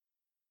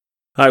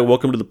Hi,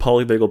 welcome to the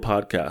Polyvagal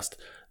Podcast.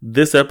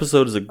 This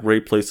episode is a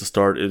great place to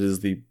start. It is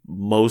the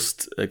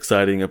most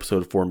exciting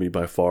episode for me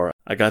by far.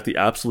 I got the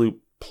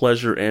absolute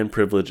pleasure and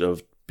privilege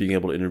of being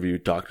able to interview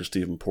Dr.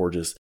 Stephen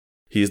Porges.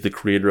 He is the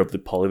creator of the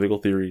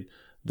polyvagal theory,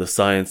 the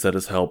science that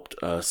has helped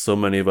so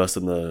many of us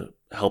in the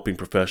helping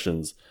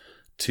professions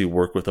to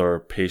work with our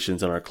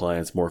patients and our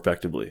clients more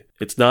effectively.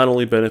 It's not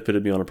only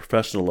benefited me on a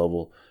professional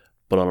level,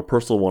 but on a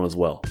personal one as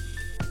well.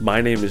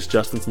 My name is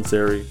Justin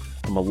Sinceri.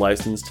 I'm a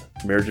licensed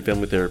marriage and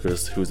family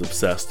therapist who is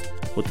obsessed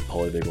with the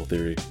polyvagal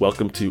theory.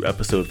 Welcome to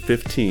episode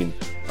 15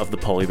 of the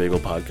Polyvagal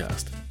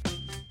Podcast.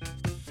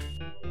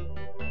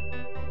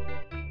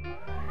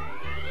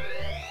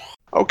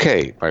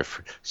 Okay,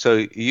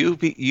 so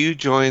you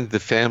joined the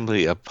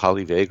family of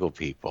polyvagal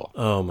people.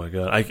 Oh my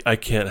God, I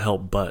can't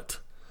help but.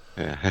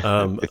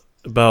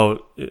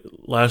 About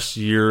last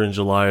year in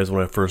July is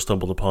when I first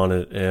stumbled upon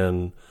it,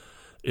 and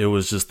it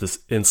was just this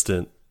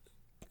instant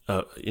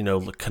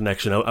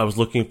connection. I was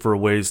looking for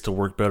ways to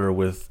work better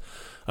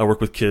I work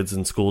with kids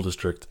in school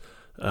district,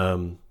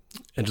 and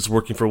just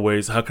working for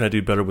ways, how can I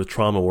do better with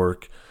trauma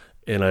work?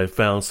 And I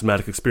found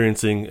somatic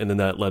experiencing, and then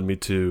that led me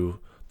to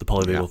the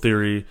polyvagal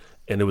theory.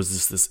 And it was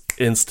just this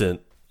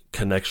instant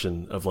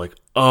connection of like,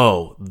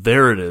 oh,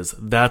 there it is.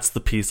 That's the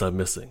piece I'm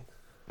missing.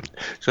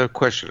 So,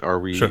 question: Are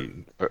we Sure.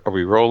 are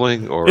we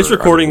rolling or it's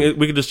recording?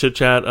 We can just chit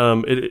chat.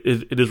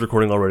 It is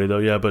recording already though.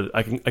 Yeah, but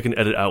I can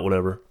edit out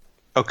whatever.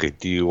 Okay.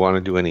 Do you want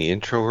to do any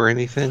intro or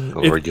anything,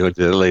 or do you want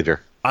to do it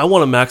later? I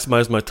want to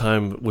maximize my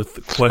time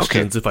with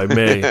questions, if I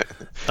may, Sure.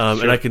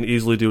 And I can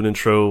easily do an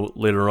intro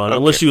later on,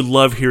 unless you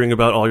love hearing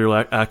about all your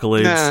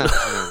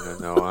accolades.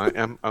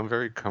 No. I'm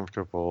very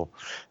comfortable,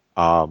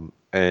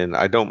 and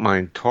I don't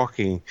mind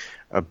talking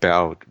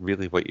about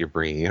really what you're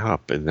bringing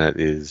up, and that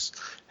is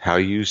how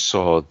you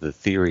saw the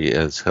theory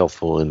as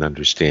helpful in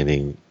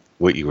understanding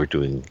what you were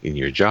doing in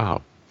your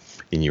job,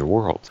 in your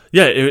world.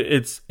 Yeah,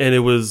 it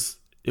was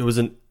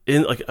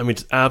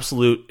just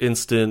absolute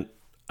instant.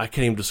 I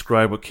can't even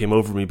describe what came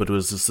over me, but it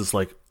was just this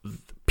like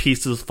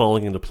pieces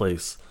falling into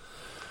place.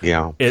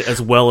 Yeah.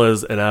 As well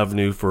as an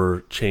avenue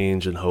for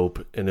change and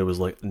hope. And it was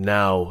like,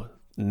 now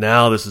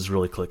this is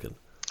really clicking.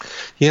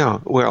 Yeah,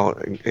 well,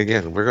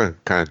 again, we're going to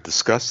kind of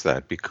discuss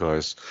that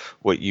because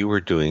what you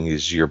were doing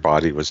is your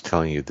body was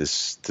telling you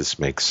this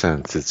makes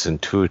sense. It's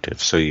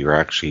intuitive. So you're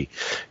actually,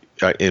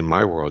 in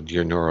my world,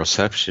 your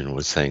neuroception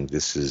was saying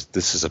this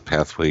is a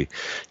pathway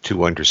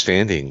to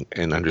understanding,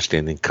 and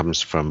understanding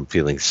comes from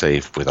feeling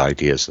safe with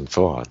ideas and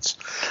thoughts.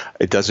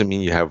 It doesn't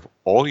mean you have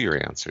all your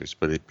answers,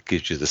 but it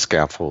gives you the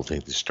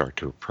scaffolding to start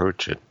to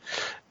approach it.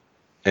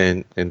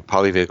 And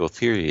polyvagal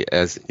theory,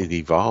 as it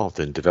evolved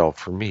and developed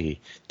for me,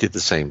 did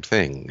the same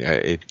thing.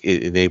 It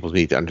enabled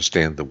me to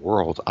understand the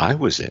world I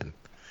was in,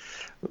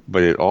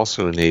 but it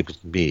also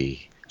enabled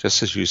me,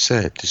 just as you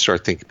said, to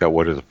start thinking about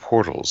what are the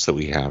portals that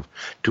we have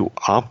to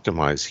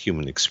optimize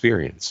human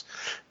experience,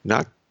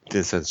 not in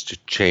the sense to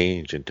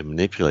change and to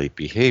manipulate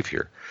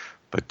behavior,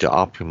 but to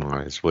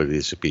optimize what it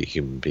is to be a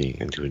human being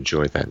and to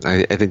enjoy that.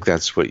 And I think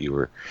that's what you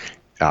were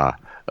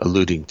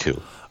alluding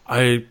to.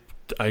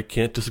 I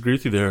can't disagree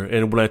with you there.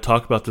 And when I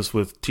talk about this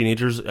with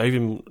teenagers, I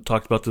even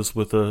talked about this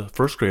with a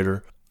first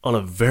grader on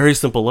a very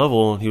simple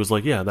level. And he was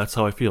like, yeah, that's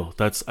how I feel.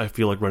 I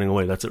feel like running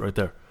away. That's it right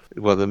there.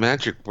 Well, the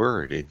magic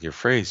word in your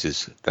phrase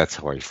is, that's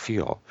how I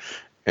feel.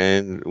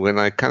 And when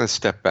I kind of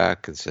stepped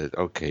back and said,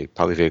 okay,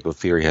 polyvagal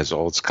theory has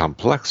all its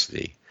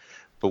complexity,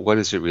 but what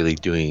is it really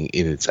doing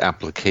in its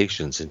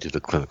applications into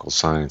the clinical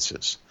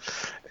sciences?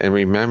 And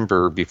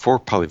remember, before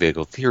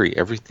polyvagal theory,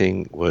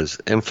 everything was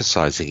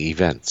emphasizing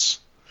events.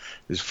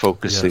 Is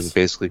focusing,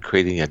 basically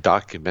creating a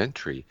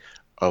documentary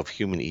of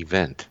human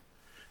event.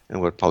 And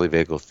what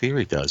polyvagal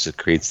theory does, it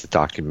creates the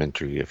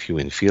documentary of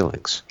human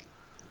feelings.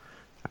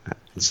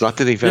 It's not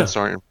that events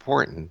aren't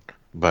important,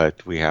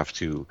 but we have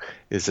to,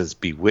 in a sense,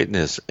 be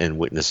witness and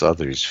witness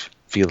others'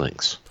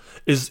 feelings.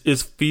 Is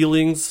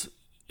feelings,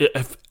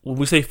 when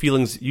we say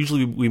feelings,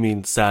 usually we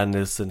mean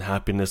sadness and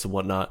happiness and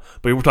whatnot,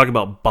 but we're talking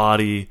about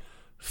body,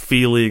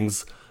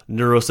 feelings,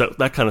 neuroset,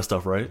 that kind of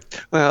stuff, right?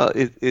 Well,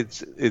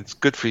 it's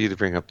good for you to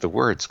bring up the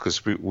words,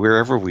 because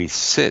wherever we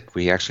sit,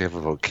 we actually have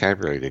a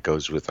vocabulary that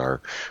goes with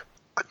our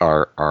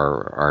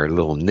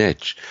little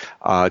niche.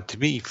 To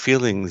me,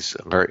 feelings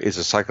is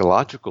a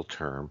psychological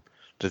term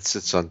that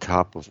sits on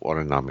top of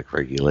autonomic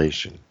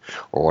regulation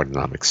or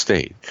autonomic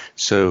state.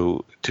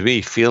 So to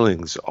me,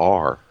 feelings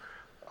are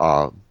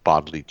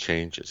bodily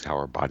changes, how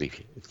our body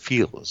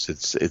feels.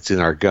 It's in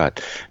our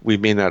gut. We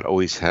may not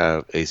always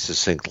have a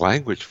succinct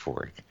language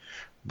for it,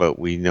 but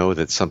we know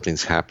that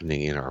something's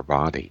happening in our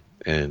body.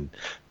 And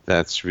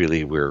that's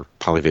really where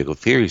polyvagal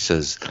theory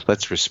says,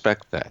 let's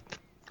respect that.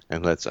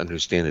 And let's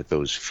understand that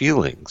those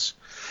feelings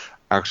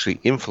actually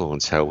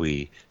influence how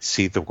we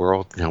see the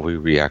world and how we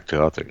react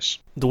to others.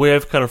 The way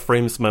I've kind of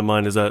framed this in my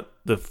mind is that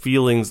the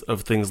feelings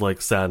of things like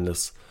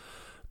sadness,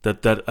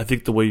 that I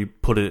think the way you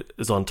put it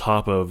is on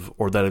top of,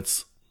 or that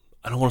it's,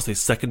 I don't want to say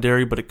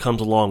secondary, but it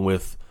comes along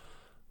with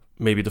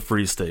maybe the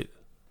freeze state.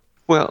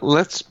 Well,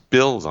 let's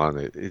build on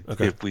it.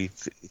 Okay. If we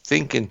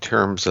think in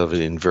terms of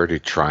an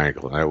inverted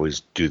triangle, and I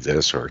always do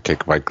this, or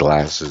take my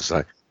glasses,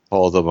 I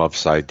hold them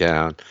upside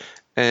down,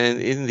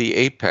 and in the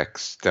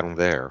apex down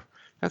there,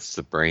 that's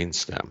the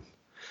brainstem.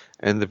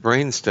 And the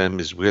brainstem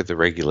is where the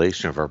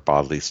regulation of our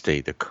bodily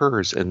state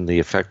occurs, and the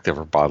effect of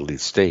our bodily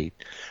state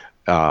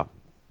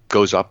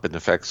goes up and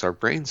affects our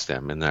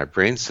brainstem. And that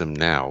brainstem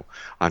now,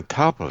 on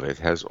top of it,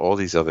 has all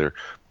these other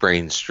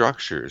brain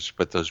structures,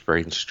 but those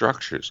brain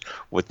structures,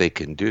 what they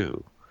can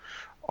do,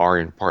 are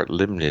in part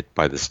limited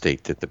by the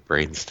state that the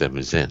brainstem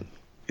is in.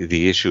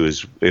 The issue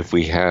is if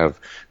we have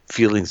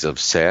feelings of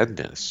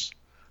sadness,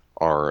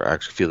 or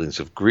actually feelings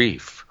of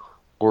grief,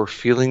 or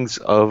feelings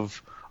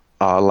of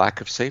lack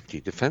of safety,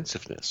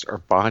 defensiveness, our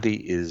body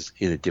is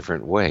in a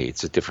different way.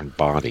 It's a different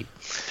body.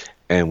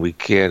 And we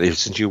can't,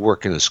 since you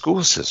work in a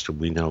school system,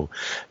 we know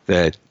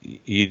that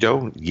you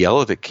don't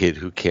yell at a kid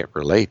who can't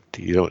relate.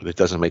 It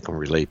doesn't make them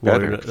relate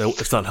better. Well,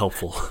 it's not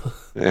helpful.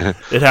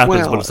 It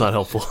happens, but it's not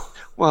helpful.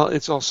 Well,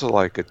 it's also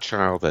like a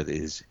child that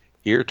is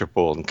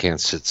irritable and can't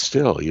sit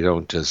still. You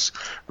don't just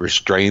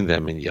restrain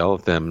them and yell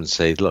at them and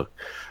say, look,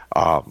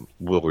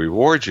 we'll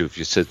reward you if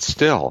you sit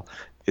still.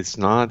 It's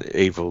not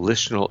a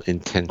volitional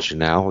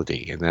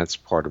intentionality, and that's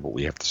part of what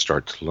we have to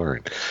start to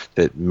learn,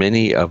 that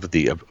many of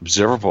the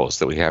observables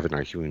that we have in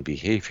our human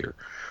behavior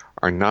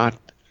are not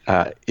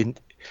they're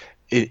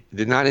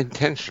not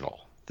intentional.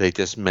 They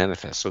just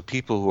manifest. So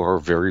people who are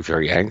very,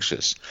 very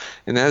anxious,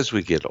 and as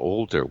we get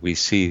older, we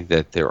see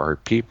that there are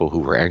people who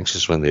were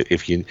anxious when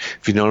if you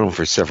know them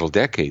for several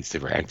decades, they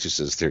were anxious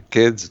as their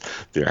kids,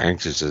 they're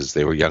anxious as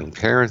they were young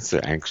parents,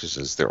 they're anxious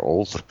as they're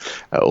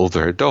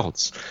older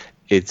adults.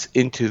 It's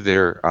into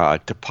their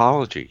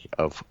topology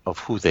of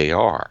who they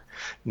are.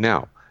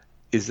 Now,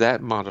 is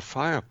that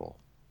modifiable?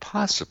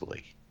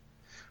 Possibly.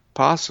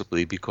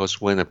 Possibly, because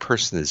when a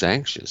person is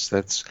anxious,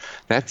 that's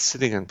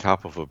sitting on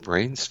top of a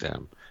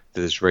brainstem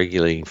that is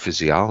regulating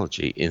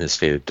physiology in a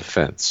state of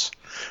defense.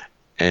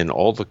 And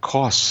all the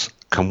costs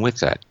come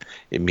with that.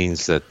 It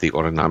means that the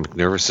autonomic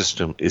nervous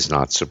system is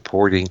not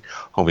supporting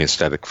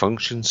homeostatic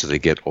function, so they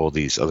get all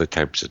these other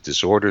types of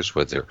disorders,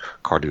 whether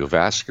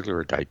cardiovascular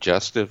or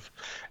digestive.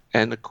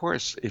 And of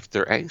course, if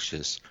they're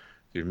anxious,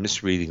 they're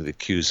misreading the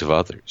cues of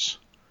others.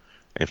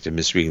 If they're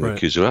misreading the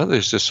cues of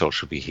others, their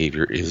social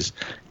behavior is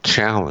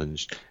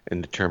challenged.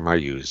 And the term I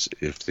use,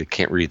 if they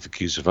can't read the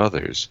cues of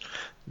others,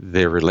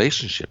 their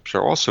relationships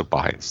are also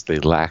biased. They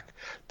lack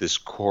this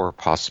core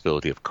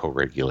possibility of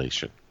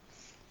co-regulation.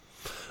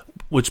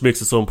 Which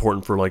makes it so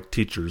important for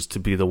teachers to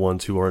be the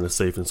ones who are in a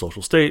safe and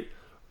social state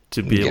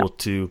to be able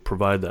to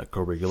provide that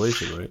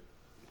co-regulation, right?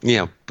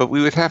 Yeah, but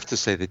we would have to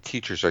say that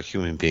teachers are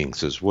human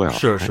beings as well.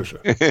 Sure.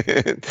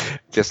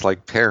 Just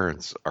like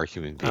parents are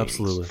human beings.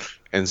 Absolutely.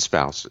 And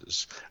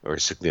spouses or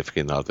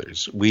significant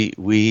others.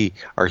 We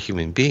are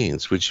human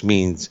beings, which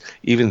means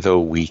even though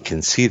we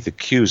can see the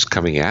cues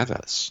coming at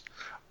us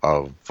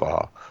of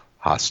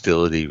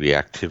hostility,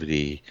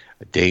 reactivity,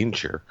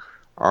 danger,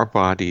 our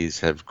bodies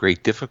have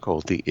great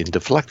difficulty in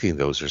deflecting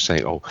those or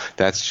saying, oh,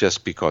 that's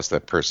just because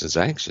that person is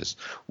anxious.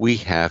 We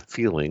have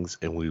feelings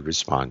and we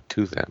respond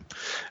to them.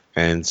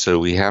 And so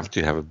we have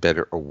to have a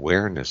better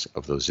awareness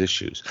of those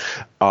issues.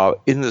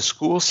 In the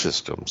school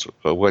systems,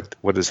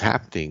 what is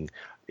happening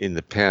in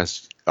the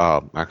past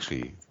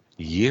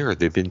year,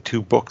 there have been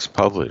 2 books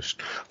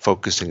published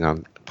focusing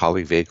on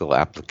polyvagal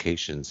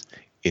applications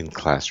in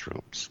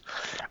classrooms.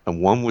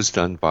 And one was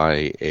done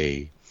by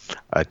a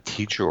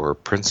teacher or a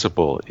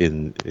principal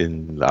in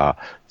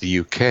the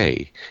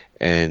UK,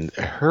 and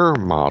her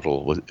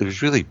model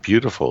was really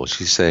beautiful.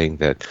 She's saying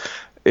that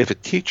if a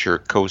teacher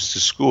goes to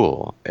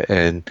school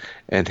and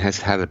has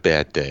had a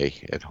bad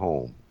day at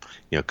home,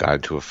 got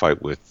into a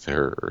fight with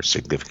her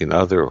significant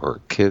other or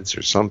her kids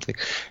or something,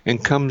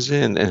 and comes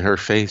in and her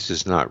face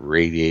is not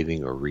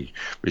radiating or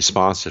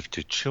responsive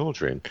to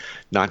children,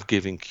 not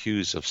giving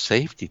cues of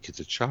safety to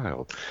the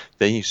child,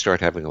 then you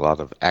start having a lot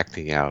of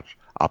acting out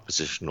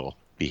oppositional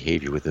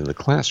behavior within the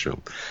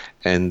classroom.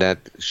 And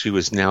that she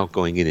was now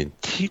going in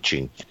and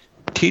teaching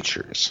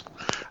teachers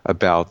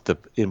about the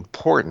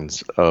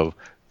importance of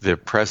their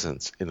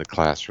presence in the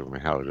classroom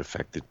and how it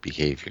affected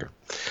behavior.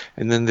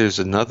 And then there's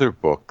another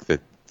book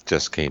that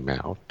just came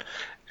out,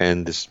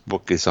 and this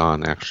book is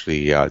on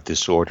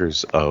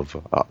disorders of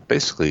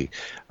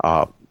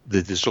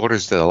the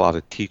disorders that a lot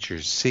of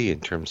teachers see in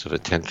terms of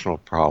attentional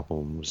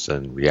problems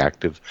and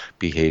reactive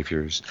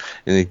behaviors.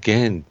 And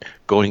again,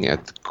 going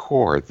at the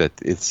core that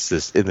it's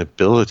this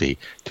inability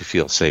to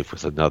feel safe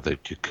with another,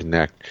 to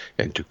connect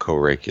and to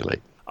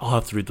co-regulate. I'll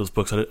have to read those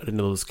books. I didn't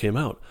know this came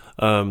out.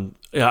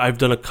 I've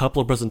done a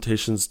couple of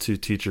presentations to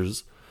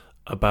teachers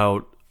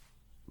about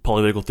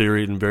polyvagal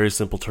theory in very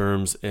simple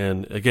terms,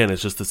 and again,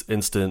 it's just this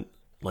instant,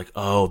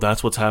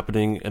 that's what's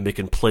happening, and they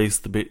can place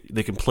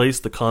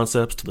the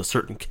concepts to the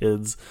certain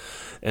kids,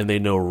 and they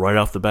know right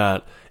off the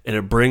bat, and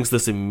it brings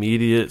this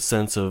immediate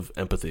sense of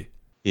empathy.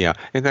 Yeah,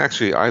 and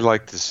actually, I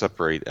like to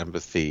separate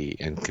empathy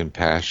and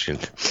compassion.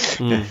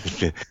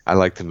 I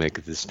like to make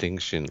a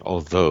distinction,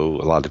 although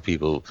a lot of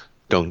people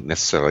don't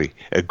necessarily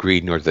agree,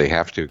 nor do they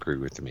have to agree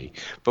with me.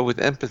 But with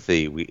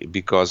empathy,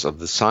 because of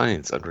the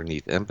science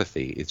underneath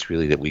empathy, it's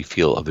really that we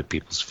feel other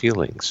people's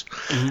feelings.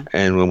 Mm-hmm.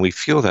 And when we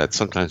feel that,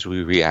 sometimes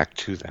we react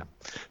to them.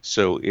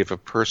 So if a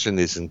person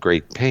is in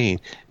great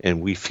pain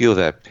and we feel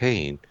that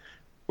pain,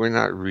 we're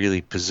not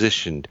really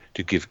positioned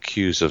to give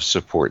cues of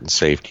support and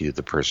safety to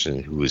the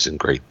person who is in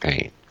great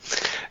pain.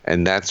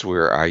 And that's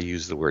where I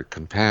use the word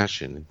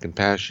compassion. And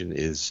compassion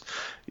is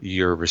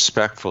you're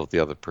respectful of the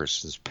other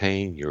person's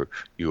pain,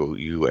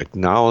 you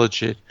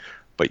acknowledge it,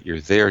 but you're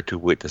there to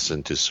witness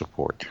and to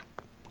support.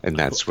 And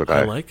that's what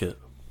I like it.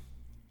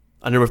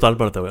 I never thought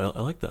about it that way.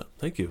 I like that.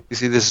 Thank you. You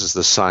see, this is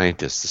the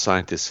scientist. The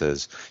scientist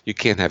says you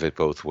can't have it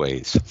both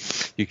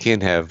ways. You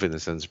can't have, in a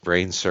sense,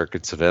 brain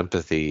circuits of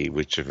empathy,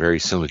 which are very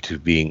similar to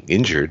being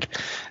injured,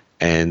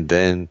 and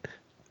then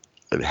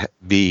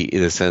be,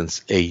 in a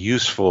sense, a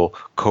useful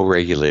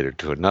co-regulator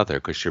to another,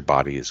 because your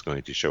body is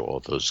going to show all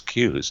those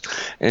cues.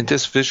 And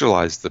just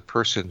visualize the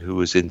person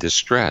who is in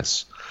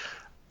distress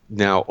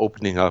now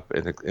opening up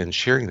and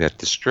sharing that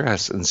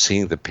distress and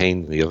seeing the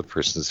pain in the other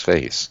person's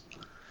face.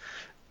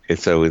 And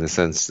so, in a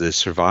sense, the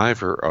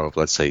survivor of,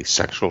 let's say,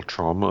 sexual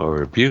trauma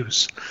or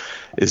abuse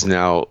is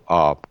now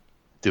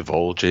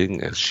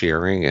divulging and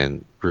sharing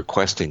and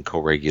requesting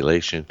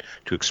co-regulation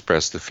to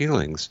express the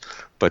feelings.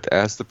 But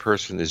as the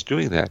person is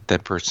doing that,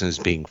 that person is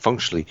being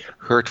functionally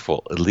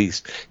hurtful. At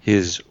least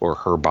his or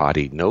her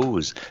body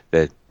knows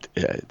that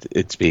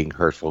it's being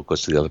hurtful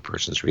because of the other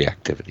person's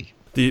reactivity.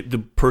 The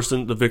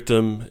person, the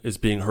victim, is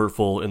being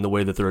hurtful in the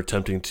way that they're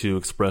attempting to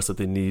express that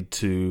they need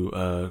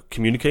to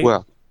communicate?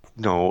 Well,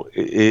 no,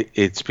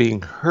 it's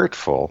being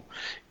hurtful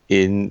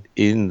in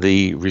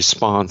the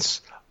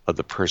response of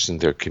the person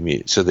they're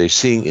communicating. So they're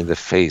seeing in the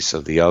face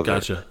of the other.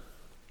 Gotcha.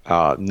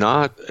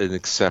 Not an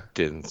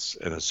acceptance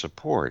and a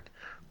support,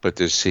 but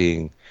they're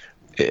seeing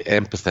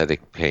empathetic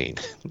pain.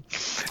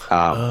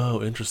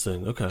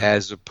 Interesting. Okay.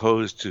 As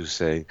opposed to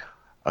saying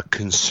a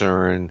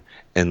concern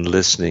and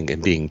listening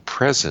and being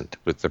present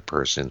with the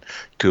person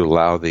to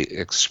allow the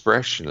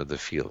expression of the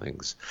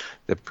feelings.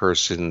 The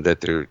person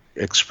that they're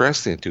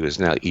expressing it to is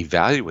now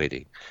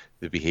evaluating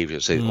the behavior,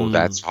 saying, oh,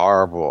 that's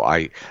horrible.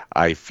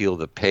 I feel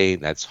the pain.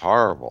 That's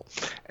horrible.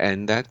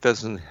 And that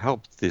doesn't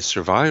help the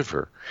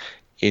survivor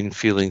in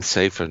feeling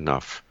safe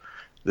enough.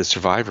 The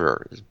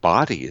survivor's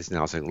body is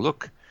now saying,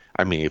 look,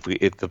 I mean,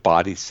 if the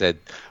body said,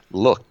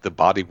 look, the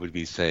body would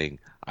be saying,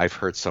 I've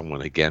hurt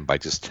someone again by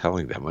just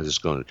telling them. I'm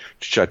just going to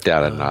shut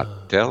down and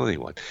not tell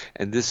anyone.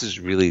 And this is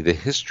really the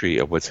history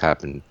of what's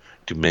happened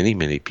to many,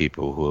 many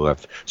people who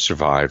have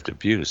survived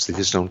abuse. They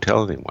just don't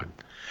tell anyone.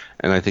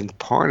 And I think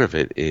part of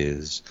it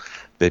is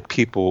that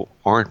people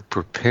aren't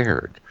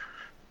prepared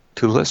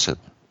to listen,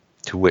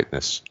 to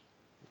witness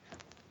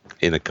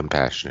in a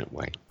compassionate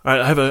way. All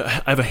right,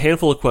 I have a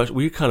handful of questions.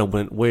 We kind of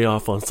went way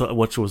off on some,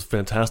 which was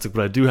fantastic,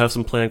 but I do have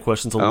some planned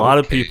questions. A lot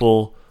of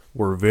people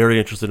were very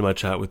interested in my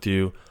chat with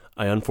you.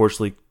 I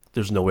unfortunately,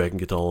 there's no way I can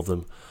get to all of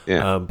them.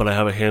 Yeah. But I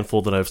have a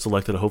handful that I've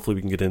selected. Hopefully,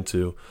 we can get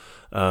into.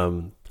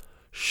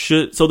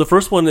 So the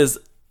first one is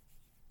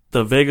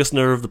the vagus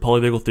nerve. The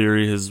polyvagal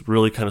theory has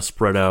really kind of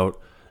spread out,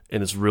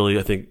 and it's really,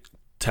 I think,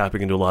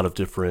 tapping into a lot of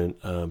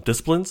different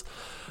disciplines.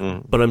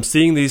 But I'm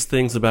seeing these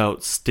things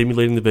about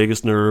stimulating the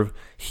vagus nerve,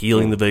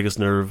 healing the vagus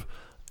nerve,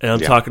 and I'm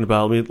talking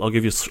about. I'll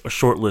give you a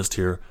short list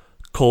here: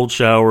 cold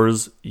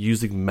showers,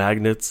 using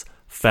magnets,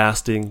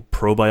 fasting,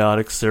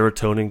 probiotics,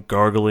 serotonin,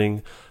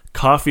 gargling,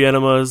 coffee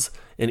enemas,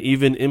 and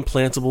even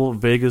implantable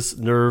vagus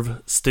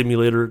nerve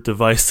stimulator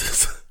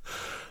devices.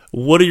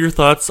 What are your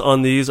thoughts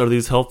on these? Are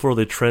these helpful? Are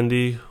they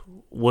trendy?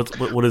 What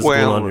is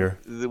going on here?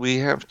 We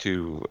have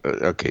to.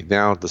 Okay,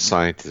 now the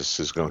scientist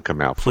is going to come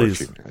out for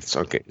Please. a few minutes.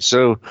 Okay,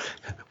 so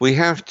we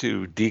have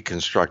to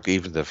deconstruct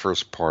even the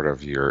first part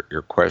of your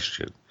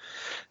question,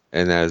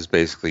 and that is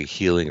basically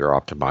healing or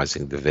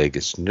optimizing the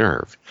vagus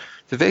nerve.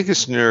 The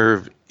vagus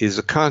nerve is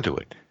a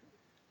conduit.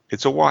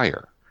 It's a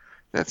wire.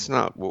 That's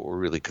not what we're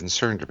really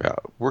concerned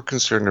about. We're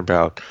concerned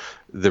about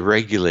the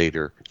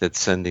regulator that's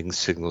sending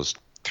signals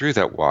through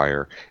that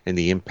wire and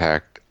the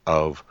impact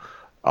of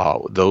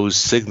those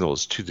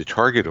signals to the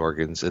target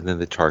organs, and then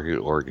the target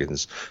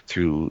organs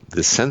through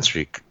the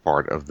sensory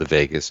part of the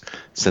vagus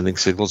sending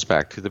signals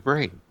back to the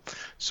brain.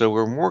 So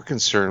we're more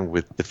concerned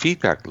with the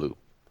feedback loop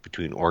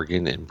between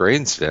organ and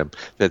brainstem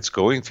that's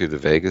going through the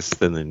vagus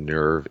than the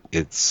nerve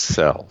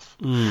itself.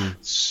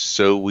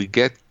 So we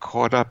get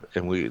caught up,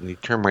 and the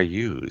term I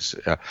use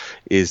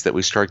is that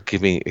we start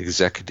giving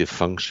executive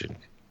function,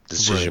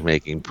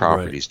 decision-making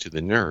properties to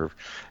the nerve,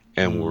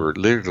 and we're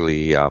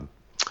literally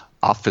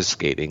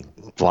obfuscating,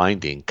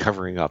 blinding,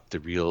 covering up the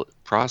real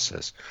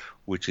process,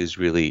 which is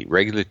really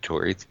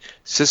regulatory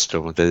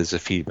system that is a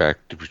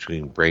feedback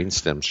between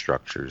brainstem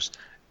structures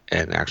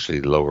and actually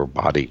lower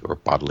body or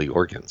bodily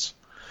organs.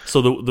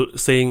 So the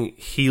saying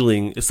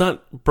healing, it's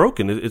not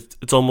broken.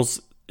 It's almost,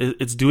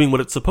 it's doing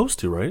what it's supposed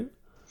to, right?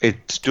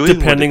 It's doing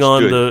depending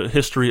what it's on doing. the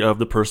history of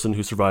the person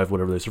who survived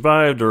whatever they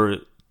survived, or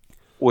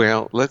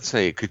Well, let's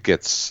say it could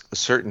get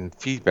certain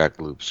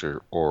feedback loops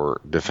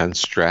or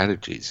defense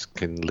strategies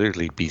can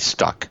literally be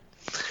stuck.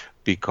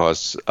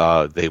 because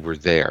they were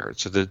there.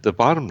 So the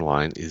bottom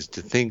line is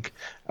to think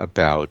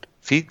about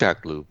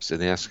feedback loops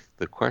and ask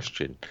the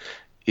question,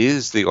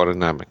 is the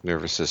autonomic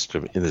nervous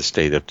system in a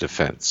state of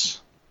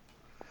defense?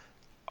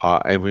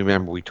 And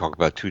remember, we talk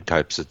about two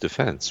types of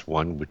defense.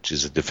 One, which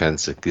is a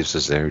defense that gives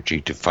us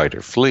energy to fight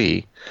or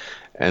flee,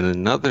 and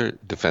another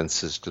defense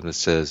system that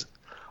says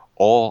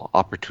all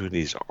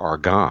opportunities are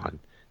gone,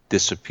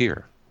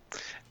 disappear.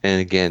 And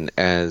again,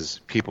 as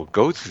people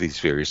go through these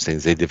various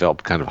things, they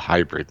develop kind of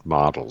hybrid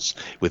models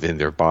within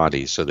their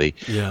bodies. So they,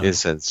 in a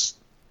sense,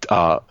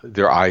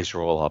 their eyes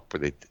roll up, or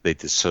they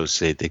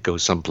dissociate, they go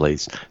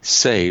someplace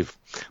safe,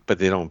 but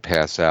they don't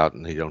pass out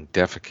and they don't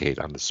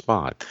defecate on the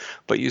spot.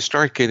 But you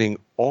start getting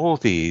all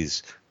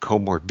these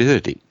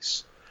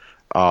comorbidities,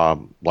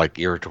 like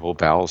irritable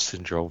bowel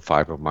syndrome,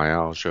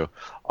 fibromyalgia,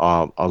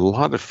 a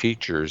lot of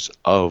features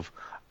of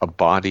a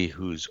body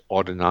whose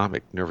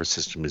autonomic nervous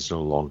system is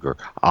no longer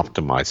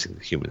optimizing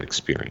the human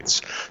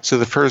experience. So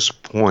the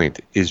first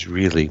point is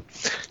really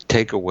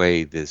take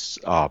away this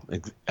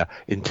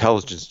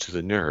intelligence to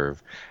the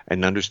nerve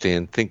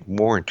and think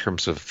more in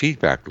terms of a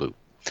feedback loop.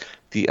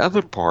 The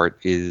other part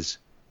is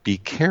be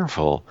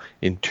careful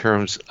in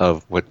terms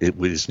of what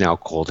is now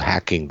called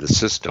hacking the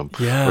system,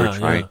 or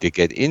trying to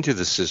get into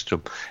the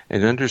system,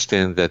 and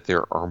understand that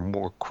there are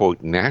more,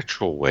 quote,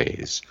 natural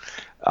ways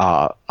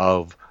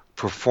of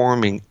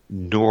performing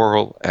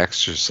neural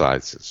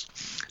exercises.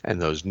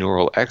 And those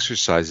neural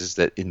exercises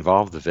that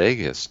involve the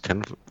vagus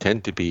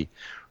tend to be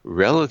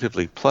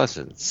relatively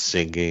pleasant: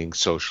 singing,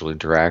 social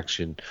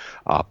interaction,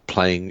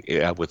 playing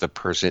with a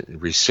person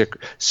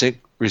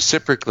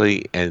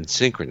reciprocally and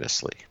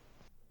synchronously.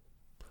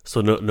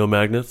 So no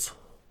magnets?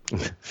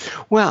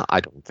 Well,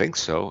 I don't think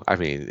so. I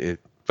mean,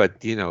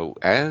 but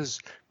as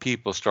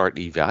people start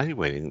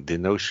evaluating the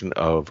notion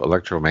of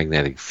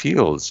electromagnetic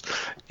fields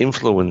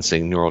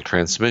influencing neural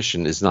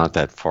transmission is not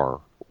that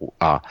far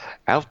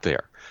out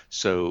there.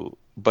 So,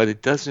 but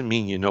it doesn't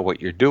mean you know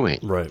what you're doing.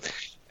 Right.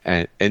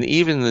 And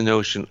even the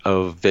notion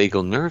of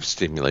vagal nerve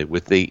stimulate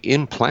with the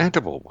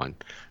implantable one,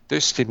 they're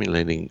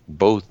stimulating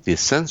both the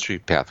sensory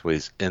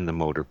pathways and the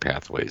motor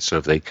pathways. So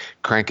if they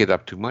crank it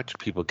up too much,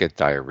 people get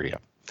diarrhea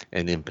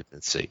and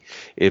impotency.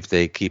 If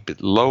they keep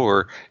it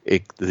lower,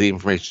 the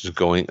information is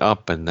going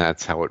up, and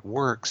that's how it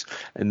works.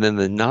 And then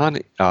the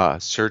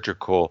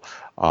non-surgical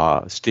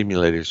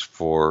stimulators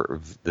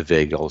for the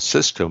vagal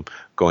system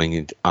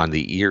going on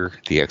the ear,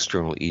 the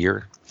external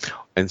ear,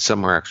 and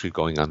some are actually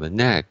going on the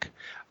neck,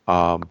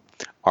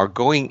 are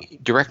going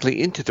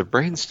directly into the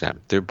brainstem.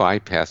 They're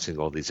bypassing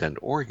all these end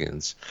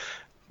organs.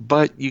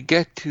 But you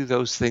get to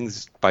those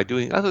things by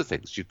doing other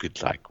things. You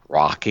could, like,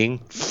 rocking,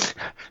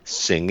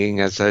 singing,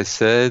 as I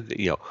said,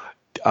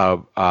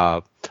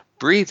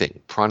 breathing.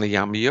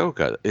 Pranayama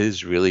yoga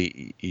is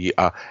really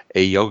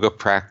a yoga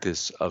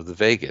practice of the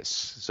vagus.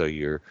 So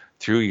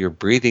through your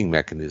breathing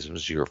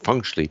mechanisms, you're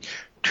functionally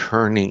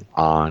turning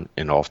on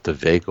and off the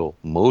vagal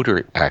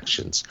motor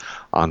actions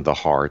on the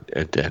heart,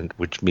 and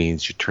which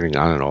means you're turning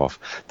on and off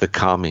the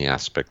calming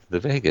aspect of the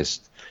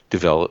vagus,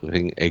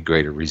 developing a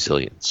greater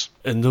resilience.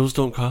 And those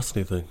don't cost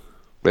anything.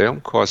 They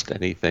don't cost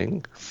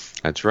anything.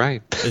 That's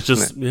right. It's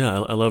just,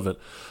 I love it.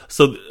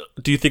 So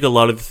do you think a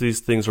lot of these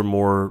things are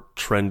more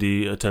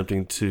trendy,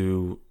 attempting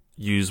to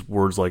use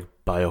words like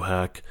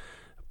biohack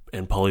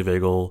and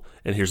polyvagal,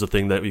 and here's the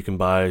thing that you can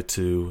buy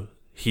to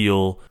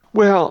heal?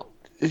 Well,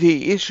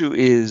 the issue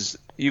is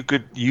you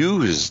could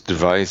use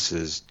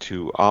devices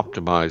to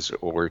optimize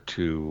or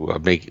to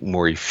make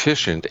more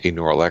efficient a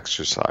neural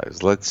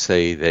exercise. Let's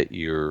say that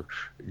you're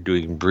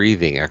doing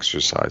breathing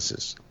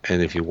exercises,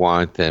 and if you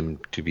want them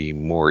to be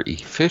more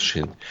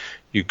efficient,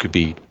 you could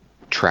be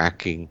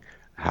tracking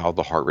how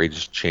the heart rate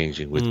is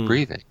changing with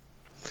breathing.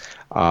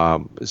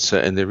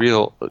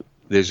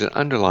 There's an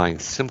underlying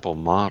simple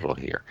model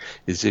here,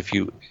 is if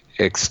you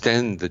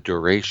extend the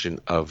duration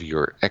of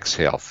your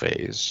exhale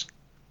phase,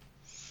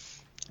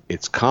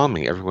 it's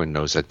calming. Everyone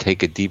knows that.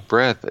 Take a deep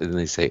breath, and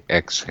they say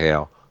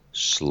exhale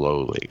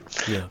slowly.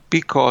 Yeah.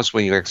 Because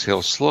when you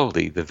exhale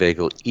slowly, the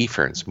vagal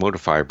efferents, motor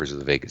fibers of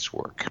the vagus,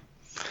 work.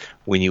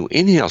 When you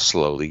inhale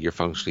slowly, you're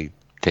functionally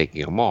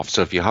taking them off.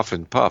 So if you huff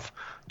and puff,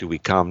 do we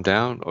calm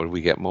down or do we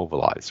get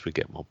mobilized? We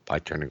get by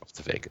turning off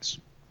the vagus.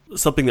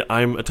 Something that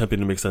I'm attempting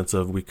to make sense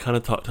of, we kind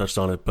of touched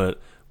on it, but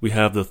we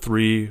have the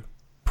three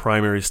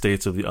primary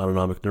states of the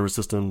autonomic nervous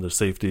system: the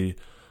safety,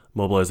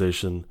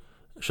 mobilization,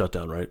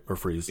 shutdown, right? Or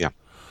freeze. Yeah.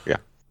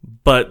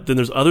 But then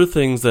there's other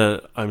things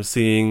that I'm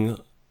seeing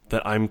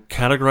that I'm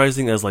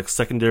categorizing as like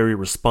secondary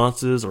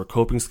responses or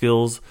coping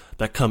skills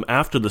that come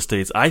after the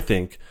states, I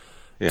think.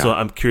 Yeah. So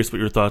I'm curious what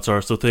your thoughts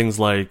are. So things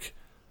like,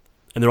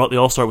 and they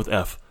all start with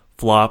F: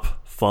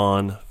 flop,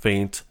 fawn,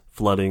 faint,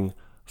 flooding,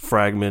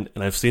 fragment,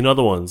 and I've seen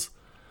other ones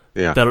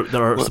that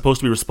are supposed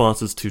to be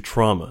responses to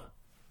trauma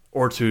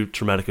or to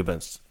traumatic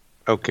events.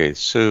 Okay,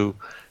 so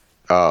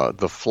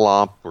the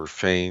flop or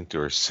faint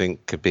or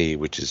syncope,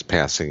 which is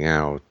passing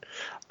out,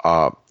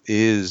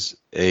 is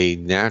a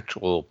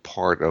natural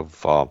part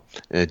of an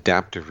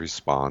adaptive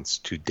response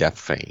to death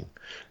feign.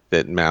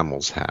 that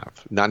mammals have.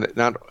 Not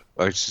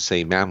I should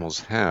say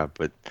mammals have,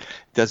 but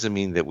it doesn't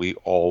mean that we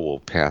all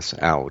will pass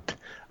out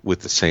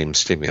with the same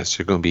stimulus.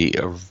 There's going to be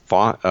a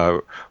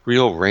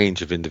real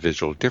range of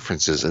individual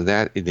differences, and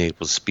that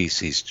enables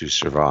species to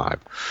survive.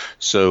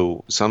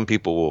 So some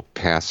people will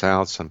pass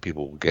out, some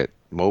people will get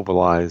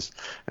mobilized,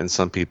 and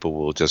some people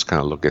will just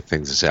kind of look at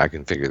things and say, I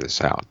can figure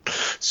this out.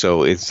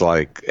 So it's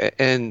like,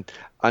 and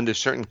under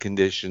certain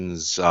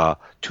conditions, 2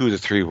 to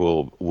 3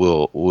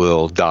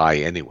 will die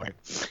anyway,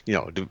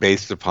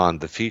 based upon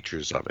the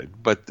features of it.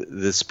 But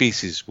the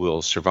species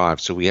will survive.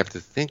 So we have to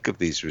think of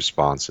these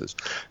responses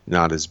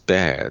not as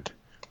bad,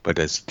 but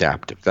as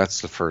adaptive.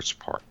 That's the first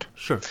part.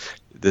 Sure.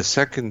 The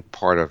second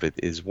part of it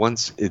is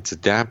once it's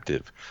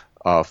adaptive,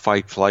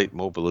 fight, flight,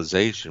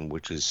 mobilization,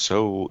 which is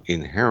so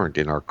inherent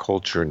in our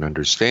culture and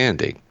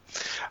understanding,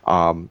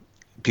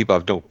 people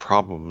have no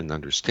problem in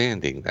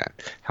understanding that.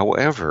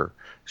 However,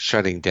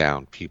 shutting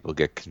down, people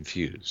get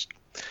confused.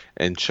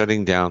 And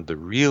shutting down, the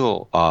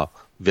real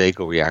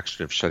vagal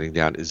reaction of shutting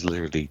down is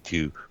literally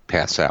to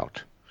pass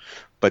out.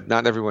 But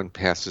not everyone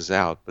passes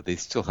out, but they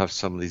still have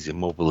some of these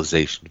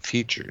immobilization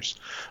features.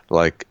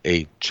 Like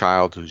a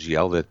child who's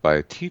yelled at by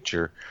a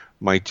teacher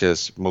might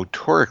just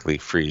motorically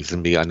freeze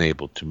and be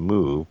unable to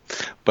move,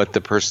 but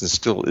the person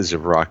still is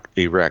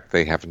erect.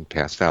 They haven't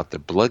passed out. The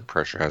blood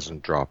pressure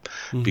hasn't dropped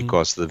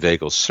because of the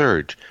vagal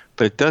surge.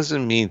 But it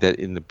doesn't mean that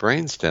in the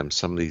brainstem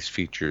some of these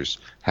features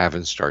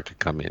haven't started to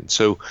come in.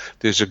 So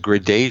there's a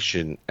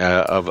gradation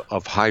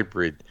of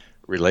hybrid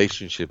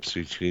relationships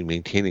between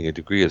maintaining a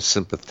degree of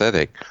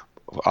sympathetic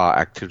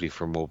activity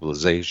for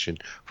mobilization,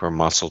 for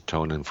muscle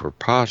tone, and for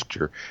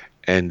posture,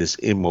 and this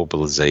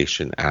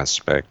immobilization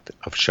aspect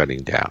of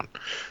shutting down.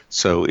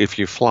 So if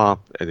you flop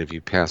and if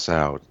you pass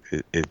out,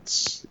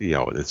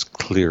 it's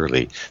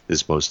clearly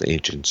this most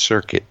ancient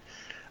circuit.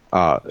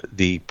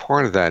 The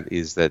part of that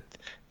is that,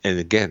 and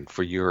again,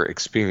 for your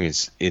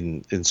experience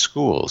in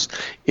schools,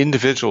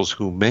 individuals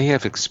who may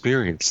have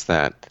experienced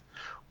that,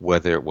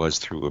 whether it was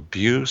through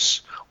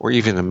abuse or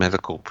even a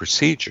medical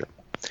procedure,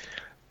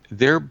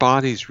 their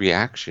body's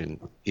reaction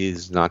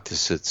is not to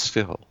sit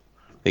still.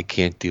 They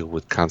can't deal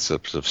with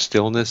concepts of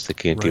stillness. They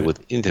can't deal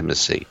with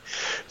intimacy.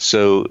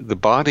 So the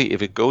body,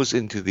 if it goes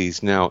into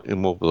these now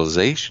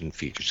immobilization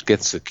features,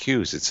 gets the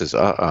cues. It says,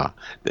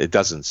 It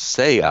doesn't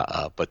say,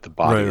 but the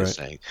body is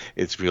saying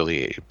it's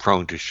really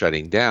prone to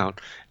shutting down.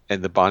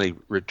 And the body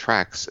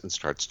retracts and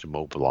starts to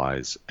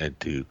mobilize and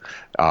to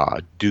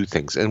do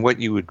things. And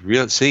what you would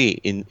really see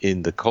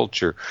in the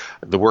culture,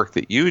 the work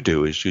that you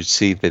do, is you'd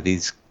see that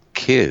these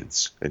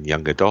kids and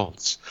young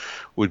adults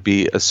would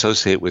be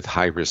associated with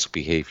high-risk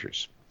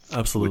behaviors.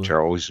 Absolutely. Which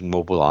are always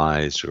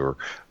mobilized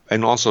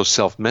and also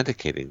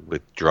self-medicating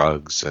with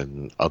drugs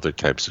and other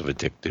types of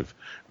addictive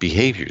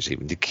behaviors,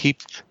 even to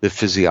keep the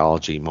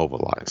physiology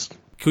mobilized.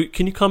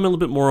 Can you comment a little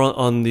bit more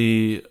on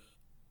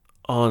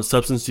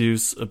substance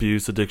use,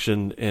 abuse,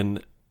 addiction,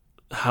 and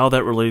how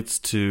that relates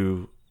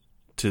to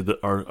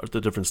the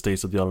different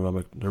states of the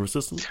autonomic nervous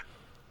system?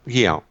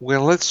 Yeah.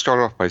 Well, let's start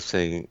off by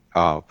saying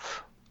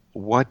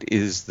what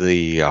is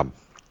the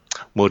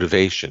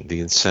motivation,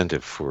 the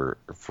incentive for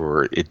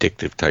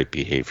addictive type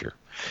behavior?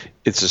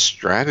 It's a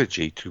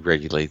strategy to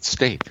regulate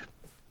state.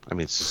 I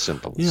mean, it's as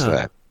simple as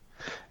that.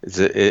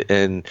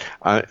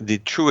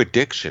 The true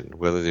addiction,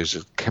 whether there's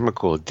a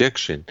chemical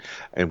addiction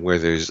and where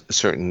there's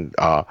certain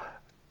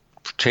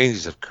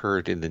changes have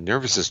occurred in the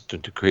nervous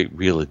system to create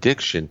real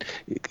addiction,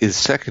 is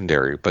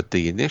secondary. But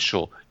the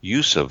initial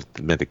use of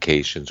the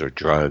medications or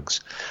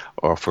drugs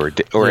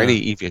or any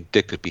even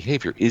addictive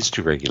behavior is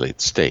to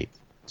regulate state.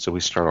 So we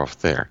start off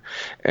there.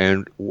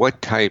 And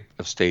what type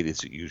of state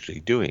is it usually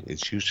doing?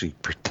 It's usually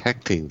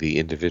protecting the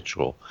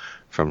individual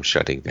from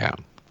shutting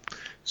down.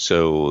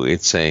 So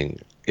it's saying,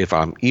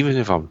 even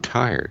if I'm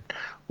tired,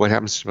 what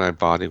happens to my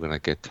body when I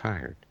get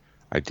tired?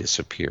 I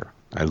disappear.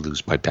 I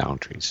lose my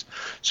boundaries.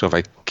 So if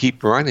I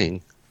keep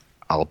running,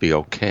 I'll be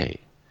okay.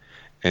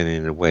 And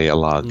in a way, a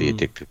lot of the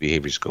addictive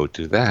behaviors go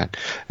to that.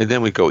 And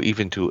then we go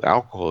even to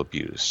alcohol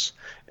abuse,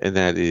 and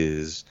that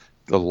is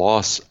the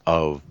loss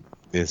of,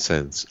 in a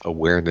sense,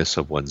 awareness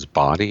of one's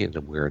body and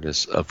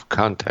awareness of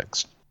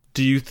context.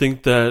 Do you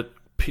think that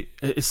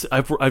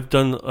I've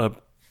done a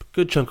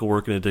good chunk of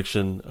work in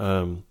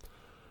addiction,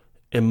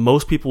 and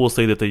most people will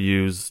say that they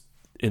use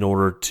in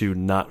order to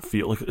not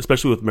feel, like,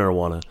 especially with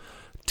marijuana,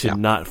 to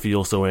not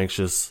feel so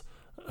anxious,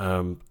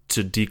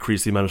 to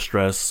decrease the amount of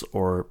stress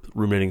or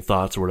ruminating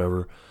thoughts or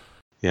whatever.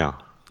 Yeah.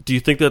 Do you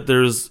think that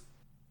there's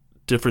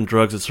different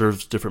drugs that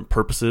serve different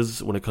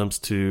purposes when it comes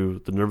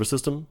to the nervous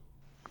system?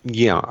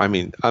 Yeah, I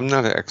mean, I'm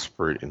not an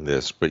expert in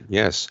this, but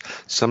yes,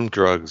 some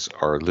drugs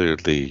are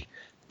literally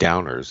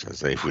downers,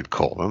 as they would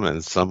call them,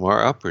 and some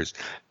are uppers.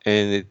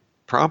 And it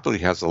probably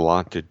has a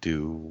lot to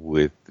do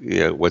with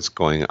what's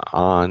going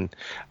on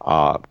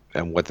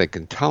and what they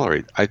can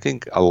tolerate. I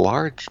think a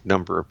large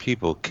number of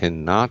people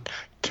cannot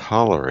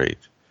tolerate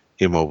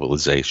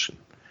immobilization.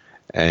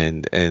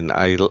 And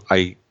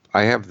I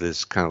have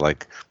this kind of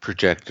like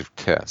projective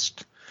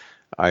test.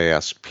 I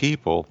ask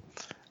people,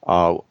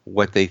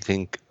 what they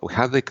think,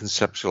 how they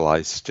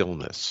conceptualize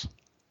stillness.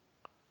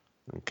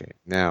 Okay,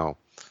 now,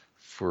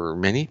 for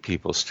many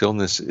people,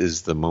 stillness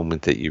is the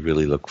moment that you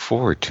really look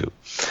forward to,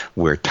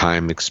 where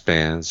time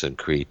expands and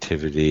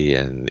creativity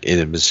and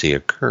intimacy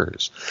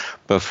occurs.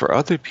 But for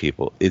other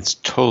people, it's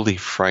totally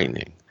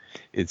frightening.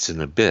 It's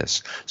an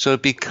abyss. So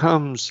it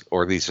becomes,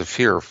 or at least a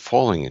fear of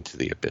falling into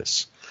the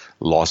abyss,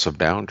 loss of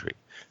boundary.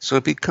 So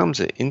it becomes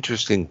an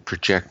interesting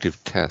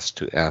projective test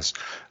to ask,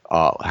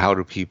 how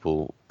do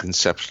people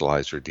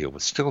conceptualize or deal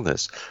with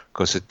stillness?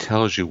 Because it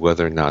tells you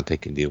whether or not they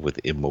can deal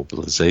with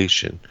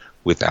immobilization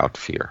without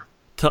fear.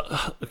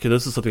 Okay,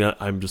 this is something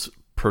I'm just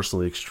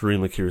personally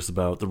extremely curious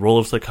about, the role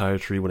of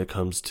psychiatry when it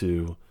comes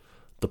to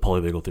the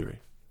polyvagal theory.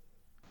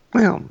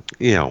 Well,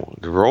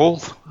 the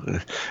role,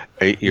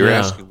 you're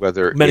asking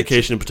whether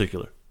medication in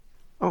particular.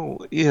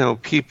 Oh,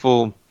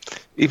 people,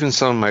 even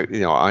some of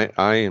my,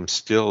 I am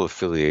still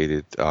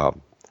affiliated,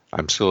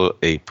 I'm still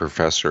a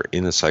professor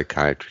in a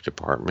psychiatry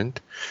department.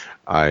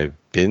 I've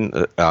been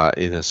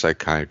in a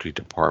psychiatry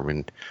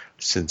department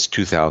since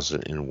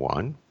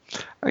 2001.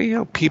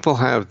 People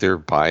have their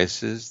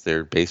biases.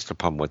 They're based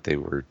upon what they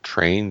were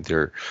trained.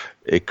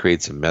 It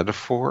creates a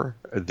metaphor.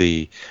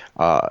 In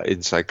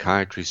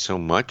psychiatry, so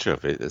much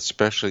of it,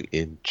 especially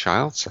in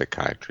child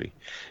psychiatry,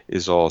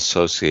 is all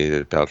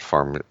associated about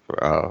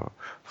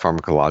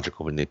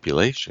pharmacological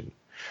manipulation.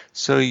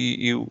 So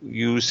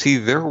you see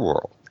their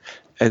world.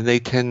 And they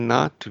tend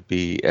not to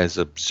be as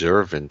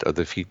observant of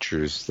the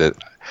features that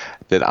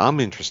I'm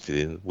interested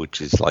in, which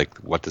is like,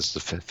 what's the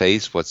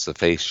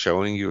face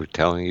showing you or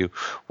telling you?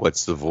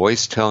 What's the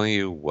voice telling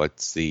you?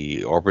 What's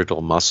the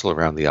orbital muscle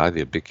around the eye,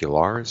 the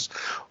orbicularis?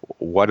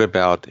 What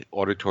about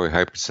auditory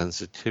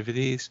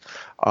hypersensitivities?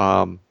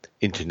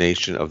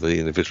 Intonation of the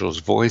individual's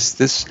voice?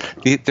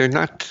 They're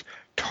not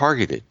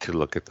targeted to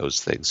look at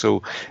those things.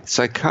 So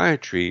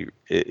psychiatry,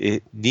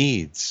 it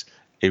needs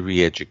a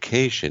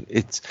re-education.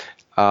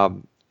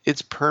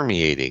 It's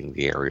permeating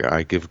the area.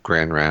 I give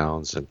grand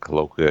rounds and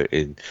colloquia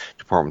in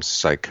departments of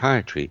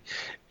psychiatry.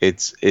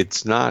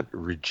 It's not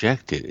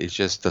rejected. It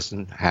just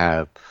doesn't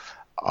have,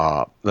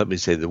 let me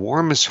say, the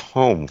warmest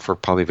home for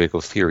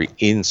polyvagal theory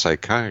in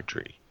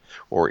psychiatry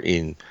or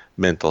in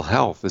mental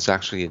health is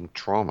actually in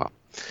trauma,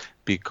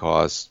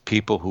 because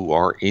people who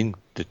are in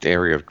the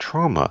area of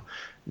trauma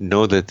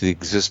know that the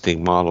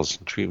existing models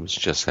and treatments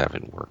just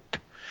haven't worked.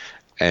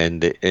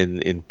 And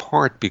in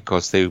part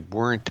because they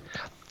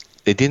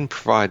didn't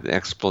provide an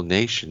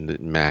explanation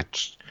that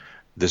matched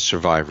the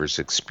survivor's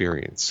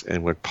experience.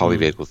 And what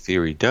polyvagal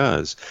theory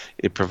does,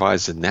 it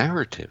provides a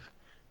narrative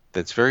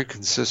that's very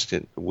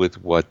consistent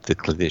with what the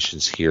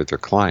clinicians hear their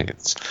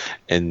clients.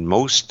 And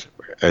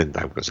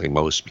I would say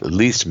most, at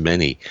least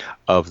many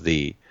of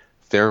the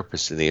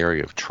therapists in the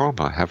area of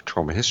trauma have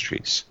trauma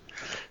histories.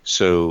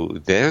 So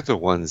they're the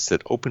ones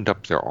that opened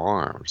up their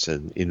arms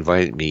and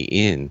invited me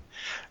in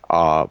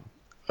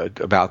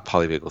about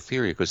polyvagal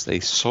theory, because they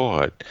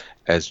saw it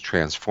as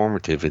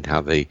transformative in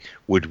how they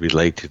would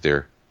relate to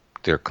their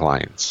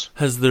clients.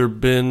 Has there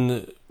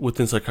been,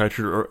 within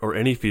psychiatry or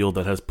any field,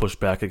 that has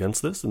pushed back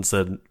against this and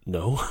said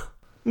no?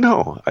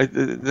 No,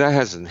 that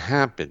hasn't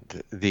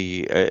happened.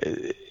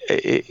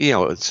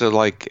 So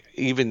like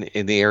even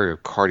in the area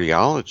of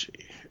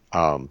cardiology,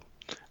 I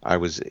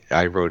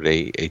wrote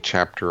a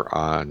chapter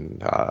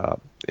on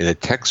in a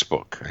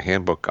textbook, a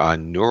handbook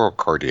on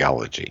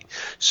neurocardiology.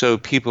 So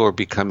people are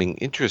becoming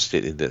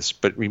interested in this.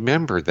 But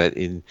remember that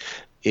in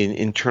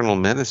internal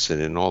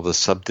medicine and all the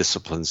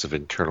subdisciplines of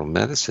internal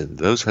medicine,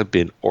 those have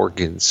been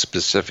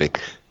organ-specific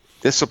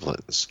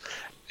disciplines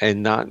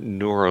and not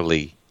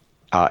neurally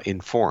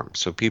informed.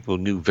 So people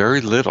knew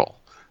very little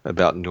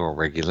about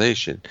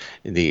neuroregulation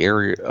in the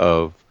area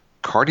of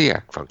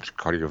cardiac function,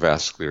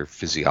 cardiovascular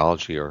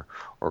physiology or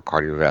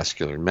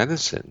cardiovascular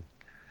medicine.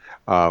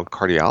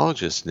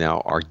 Cardiologists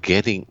now are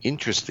getting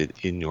interested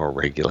in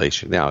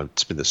neuroregulation. Now,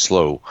 it's been a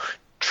slow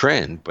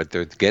trend, but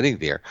they're getting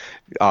there.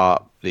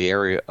 The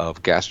area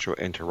of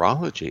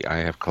gastroenterology, I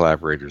have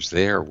collaborators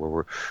there where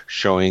we're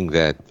showing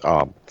that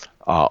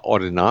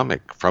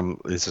autonomic,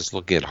 this is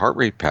looking at heart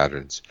rate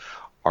patterns,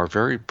 are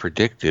very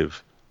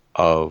predictive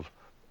of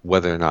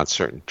whether or not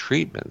certain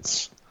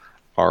treatments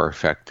are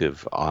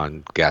effective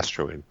on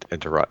gastric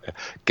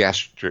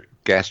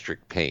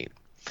pain,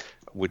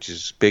 which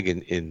is big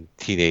in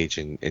teenage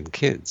and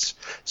kids.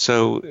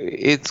 So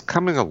it's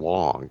coming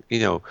along.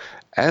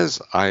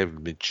 As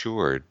I've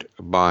matured,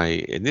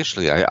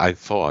 initially I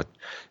thought,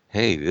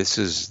 hey, this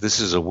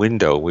is a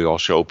window. We all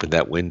should open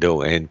that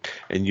window and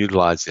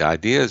utilize the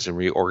ideas and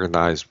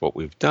reorganize what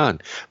we've done.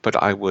 But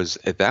I was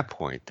at that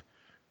point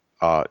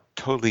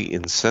totally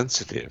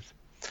insensitive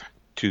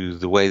to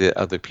the way that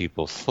other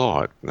people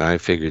thought. And I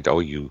figured,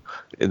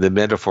 the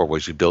metaphor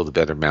was you build a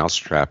better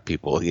mousetrap,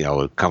 people,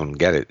 come and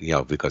get it,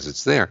 because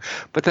it's there.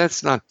 But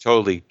that's not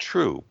totally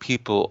true.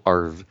 People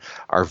are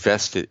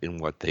vested in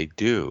what they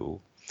do.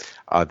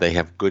 They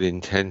have good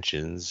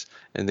intentions,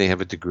 and they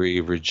have a degree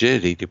of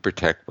rigidity to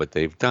protect what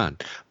they've done.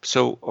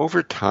 So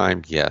over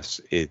time, yes,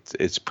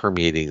 it's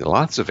permeating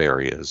lots of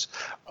areas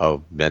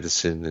of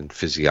medicine and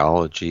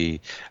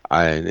physiology,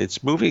 and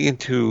it's moving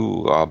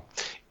into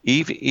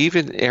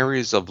even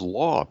areas of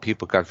law.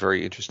 People got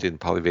very interested in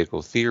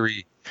polyvagal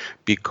theory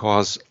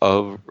because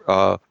of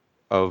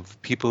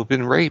people who've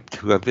been raped,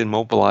 who have been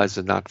mobilized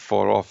and not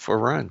fought off or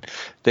run.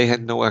 They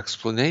had no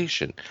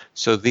explanation.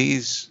 So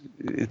it's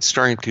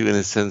starting to, in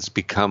a sense,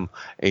 become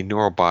a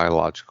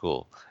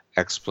neurobiological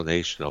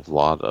explanation of a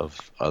lot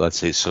of, let's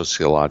say,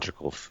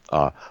 sociological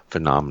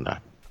phenomena.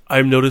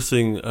 I'm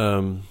noticing,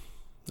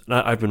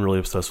 I've been really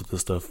obsessed with this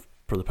stuff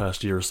for the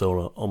past year or so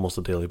on almost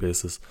a daily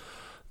basis,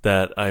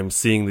 that I'm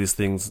seeing these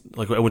things.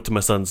 Like, I went to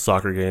my son's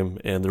soccer game,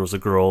 and there was a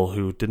girl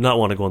who did not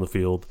want to go on the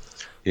field.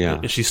 Yeah.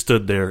 And she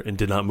stood there and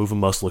did not move a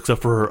muscle,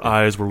 except for her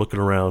eyes were looking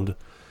around.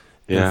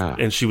 Yeah.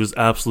 And she was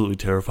absolutely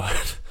terrified.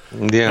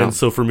 Yeah. And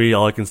so for me,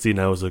 all I can see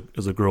now is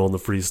a girl in the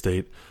free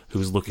state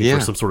who's looking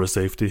for some sort of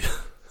safety.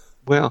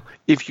 Well,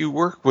 if you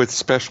work with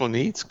special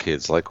needs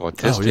kids, like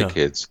autistic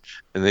kids,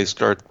 and they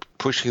start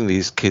pushing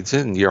these kids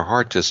in, your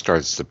heart just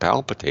starts to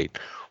palpitate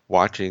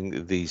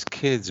watching these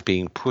kids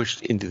being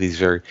pushed into these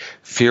very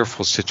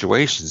fearful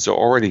situations. They're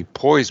already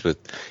poised with,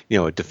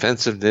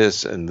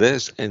 defensiveness and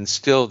this, and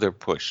still they're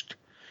pushed.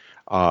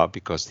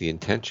 Because the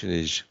intention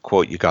is,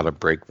 quote, you got to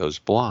break those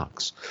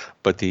blocks.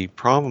 But the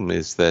problem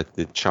is that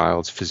the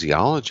child's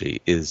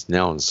physiology is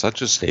now in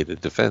such a state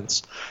of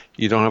defense,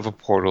 you don't have a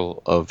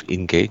portal of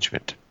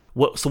engagement.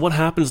 So what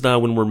happens now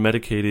when we're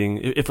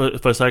medicating?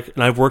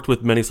 And I've worked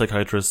with many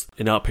psychiatrists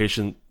in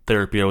outpatient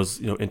therapy. I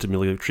was,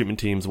 intimately with treatment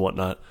teams and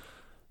whatnot.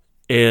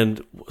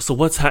 And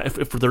so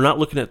if they're not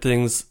looking at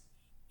things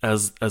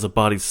as a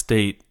body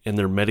state and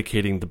they're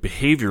medicating the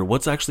behavior,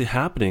 what's actually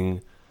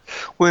happening?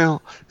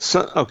 Well,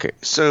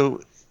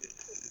 so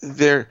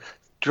their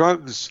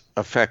drugs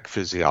affect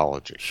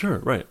physiology. Sure,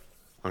 right.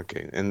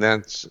 Okay, and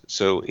that's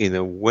so in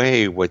a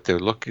way what they're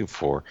looking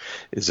for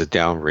is a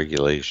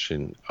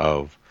downregulation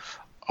of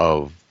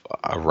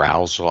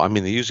arousal. I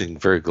mean, they're using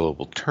very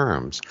global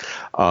terms,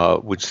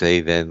 which they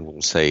then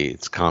will say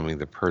it's calming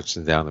the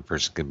person down. The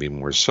person can be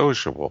more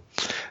sociable,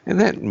 and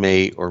that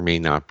may or may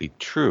not be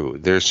true.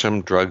 There's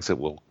some drugs that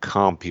will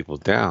calm people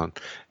down,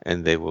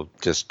 and they will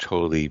just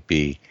totally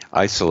be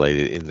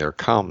isolated in their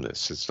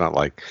calmness. It's not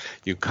like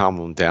you calm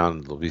them down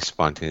and they'll be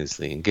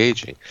spontaneously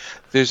engaging.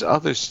 There's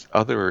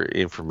other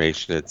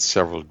information that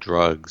several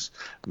drugs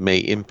may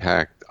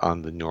impact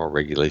on the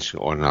neuroregulation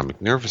of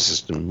autonomic nervous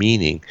system,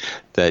 meaning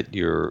that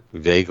your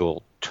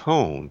vagal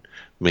tone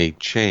may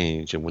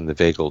change. And when the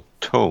vagal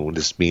tone,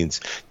 this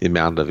means the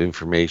amount of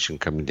information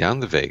coming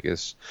down the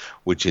vagus,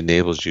 which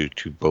enables you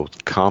to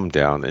both calm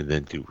down and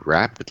then to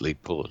rapidly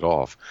pull it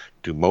off,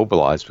 to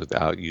mobilize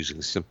without using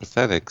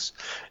sympathetics,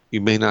 you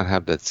may not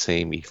have that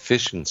same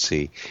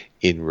efficiency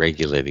in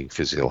regulating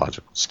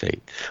physiological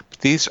state. But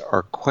these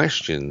are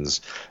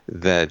questions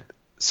that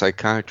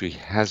psychiatry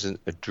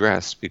hasn't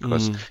addressed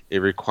because it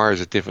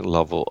requires a different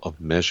level of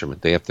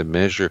measurement. They have to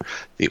measure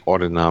the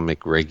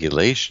autonomic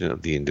regulation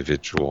of the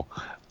individual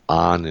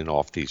on and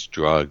off these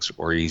drugs,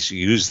 or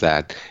use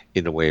that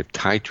in a way of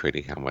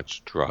titrating how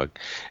much drug.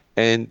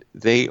 And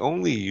they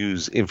only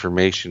use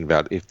information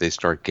about if they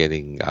start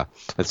getting,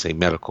 let's say,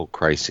 medical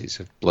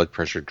crises, if blood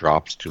pressure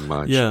drops too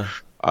much. Yeah.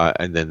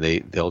 And then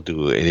they'll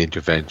do an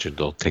intervention.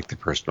 They'll take the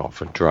person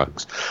off of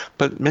drugs.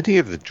 But many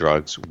of the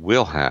drugs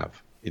will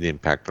have an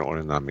impact on the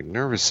autonomic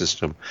nervous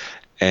system,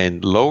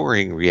 and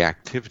lowering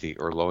reactivity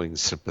or lowering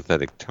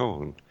sympathetic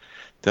tone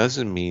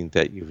doesn't mean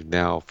that you've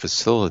now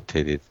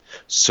facilitated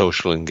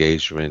social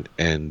engagement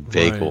and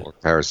vagal or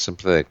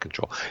parasympathetic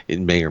control. It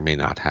may or may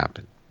not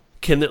happen.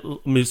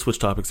 Let me switch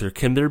topics here.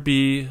 Can there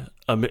be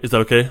is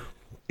that okay?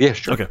 Yeah,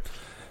 sure. Okay,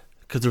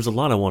 because there's a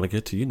lot I want to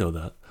get to. You know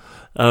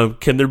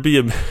that. Can there be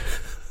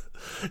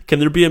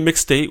a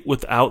mixed state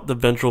without the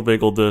ventral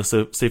vagal, the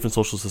safe and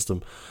social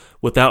system,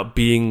 without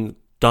being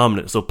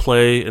dominant? So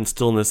play and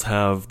stillness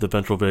have the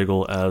ventral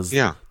vagal as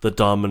the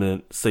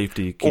dominant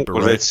safety keeper,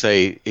 right? Let's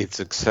say it's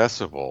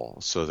accessible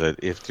so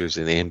that if there's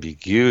an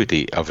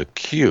ambiguity of a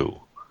cue,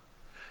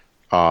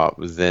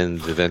 then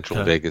the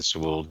ventral vagus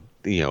will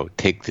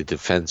take the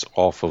defense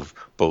off of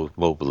both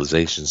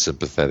mobilization,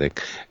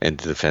 sympathetic, and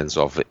the defense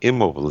off of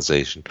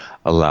immobilization,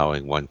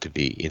 allowing one to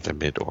be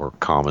intimate or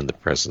calm in the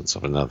presence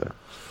of another.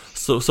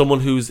 So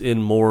someone who's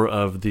in more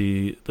of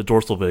the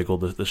dorsal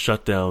vagal, the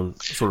shutdown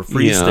sort of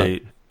free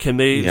state, can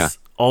they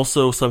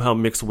also somehow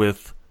mix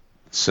with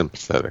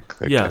sympathetic?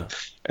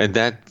 And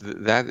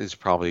that is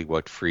probably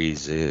what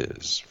freeze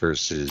is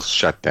versus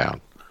shutdown.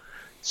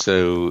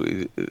 So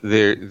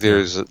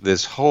there's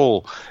this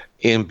whole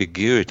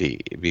ambiguity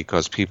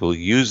because people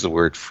use the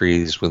word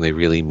freeze when they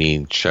really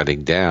mean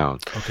shutting down.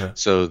 Okay.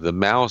 So the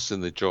mouse in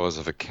the jaws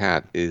of a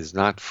cat is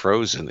not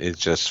frozen; it's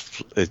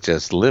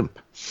just limp.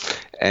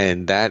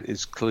 And that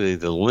is clearly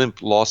the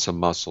limp loss of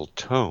muscle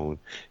tone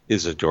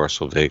is a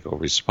dorsal vagal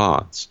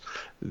response.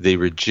 The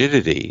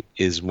rigidity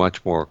is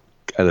much more,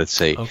 let's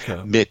say,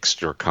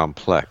 mixed or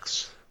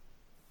complex.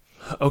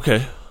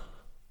 Okay.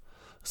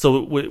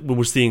 So when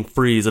we're seeing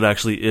freeze, it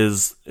actually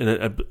is,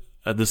 and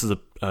this is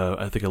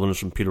I think I learned this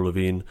from Peter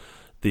Levine,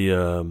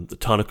 the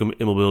tonic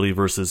immobility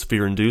versus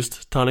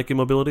fear-induced tonic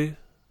immobility.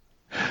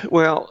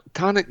 Well,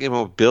 tonic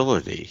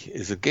immobility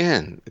is,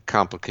 again, a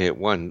complicated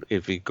one.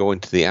 If you go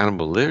into the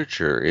animal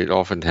literature, it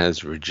often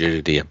has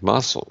rigidity of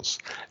muscles.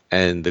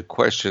 And the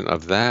question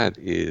of that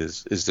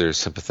is there a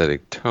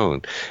sympathetic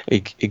tone?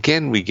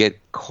 Again, we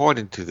get caught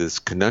into this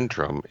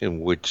conundrum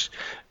in which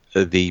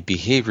the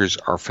behaviors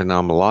are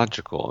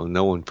phenomenological, and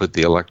no one put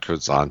the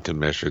electrodes on to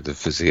measure the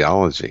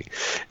physiology.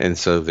 And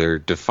so they're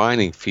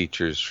defining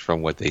features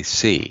from what they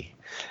see.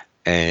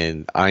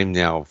 And I'm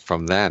now,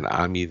 from that,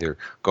 I'm either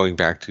going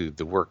back to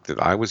the work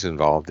that I was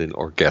involved in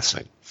or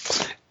guessing.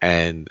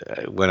 And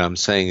what I'm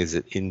saying is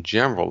that in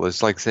general,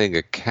 it's like saying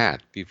a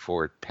cat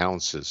before it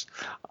pounces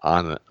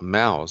on a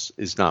mouse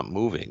is not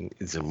moving,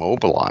 it's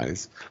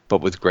immobilized,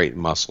 but with great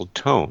muscle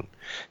tone.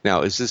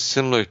 Now, is this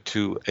similar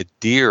to a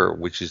deer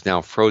which is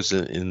now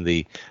frozen in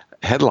the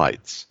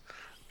headlights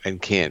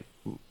and can't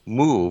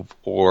move,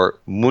 or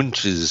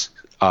Munch's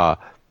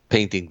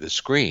painting the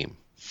scream,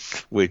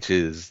 which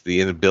is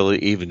the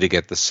inability even to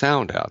get the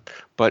sound out?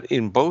 But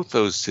in both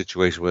those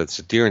situations, whether it's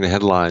a deer in the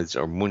headlights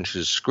or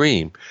Munch's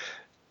scream,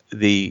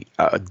 the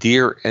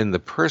deer and the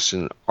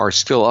person are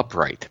still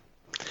upright.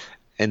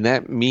 And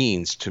that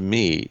means to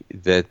me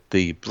that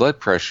the blood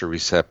pressure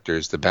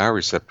receptors, the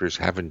baroreceptors,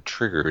 haven't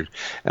triggered.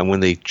 And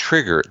when they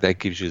trigger, that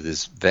gives you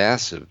this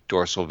massive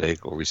dorsal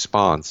vagal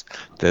response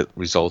that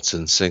results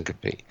in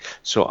syncope.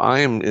 So I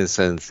am, in a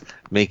sense,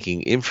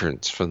 making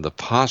inference from the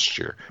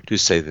posture to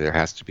say that there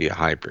has to be a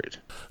hybrid.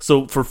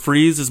 So for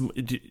freeze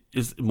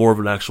is more of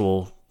an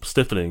actual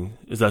stiffening.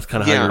 Is that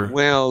kind of how you're...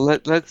 Well,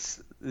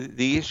 let's.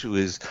 The issue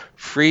is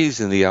freeze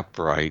in the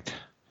upright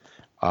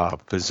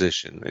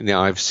position.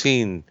 Now, I've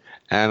seen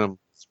animals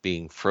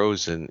being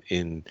frozen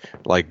in,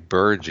 like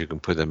birds, you can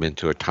put them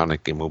into a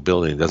tonic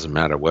immobility. It doesn't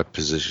matter what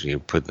position you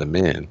put them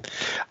in.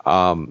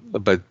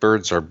 But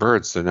birds are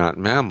birds. They're not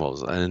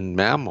mammals. And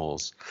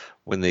mammals,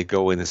 when they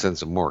go in a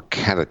sense of more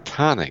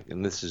catatonic,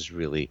 and this is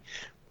really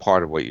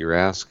part of what you're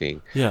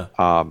asking. Yeah.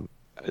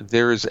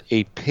 There is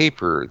a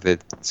paper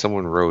that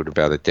someone wrote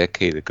about a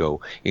decade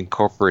ago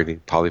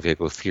incorporating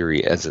polyvagal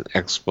theory as an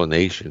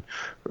explanation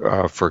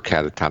for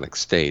catatonic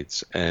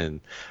states. And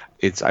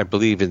it's, I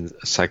believe, in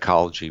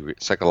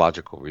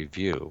Psychological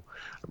Review,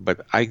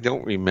 but I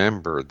don't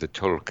remember the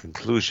total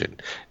conclusion.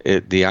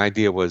 The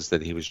idea was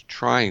that he was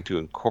trying to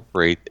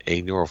incorporate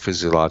a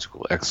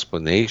neurophysiological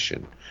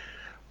explanation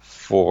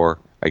for,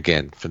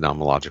 again,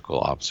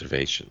 phenomenological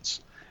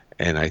observations.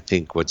 And I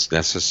think what's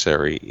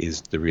necessary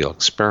is the real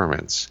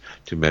experiments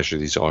to measure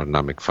these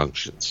autonomic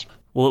functions.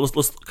 Well,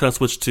 let's kind of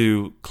switch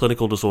to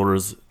clinical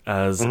disorders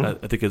as I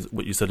think is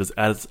what you said is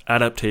as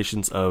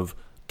adaptations of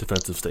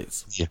defensive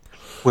states. Yeah.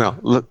 Well,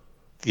 look,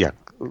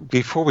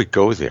 before we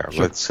go there,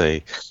 Sure. Let's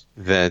say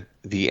that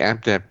the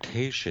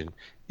adaptation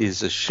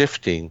is a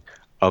shifting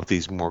of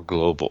these more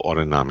global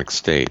autonomic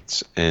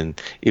states.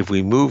 And if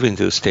we move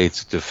into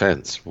states of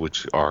defense,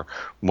 which are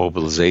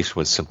mobilization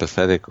with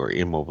sympathetic or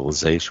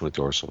immobilization with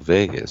dorsal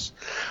vagus,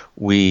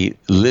 we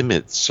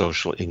limit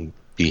social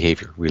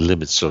behavior. We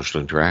limit social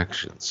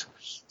interactions.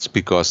 It's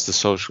because the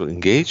social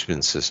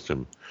engagement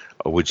system,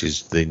 which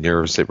is the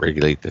nerves that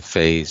regulate the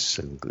face,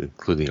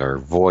 including our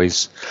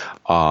voice,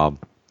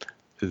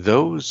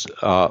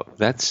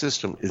 that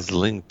system is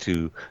linked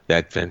to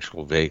that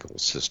ventral vagal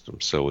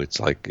system. So it's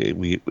like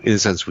in a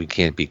sense, we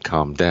can't be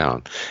calmed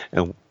down.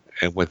 And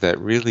what that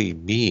really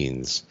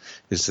means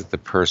is that the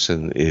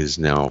person is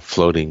now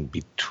floating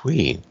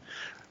between,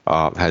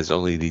 has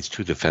only these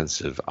two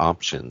defensive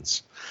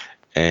options.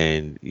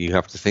 And you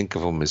have to think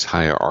of them as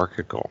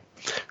hierarchical.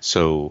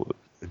 So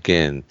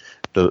again,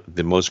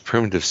 the most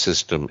primitive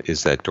system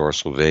is that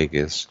dorsal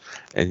vagus,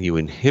 and you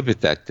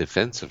inhibit that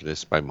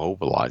defensiveness by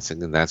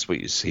mobilizing, and that's what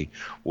you see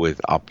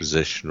with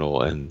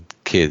oppositional and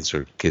kids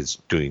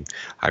doing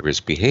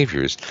high-risk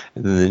behaviors.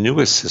 And then the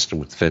newest system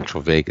with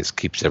ventral vagus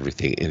keeps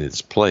everything in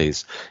its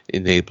place,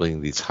 enabling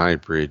these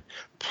hybrid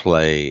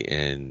play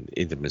and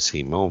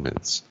intimacy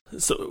moments.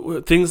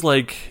 So things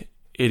like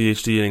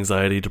ADHD and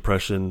anxiety,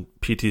 depression,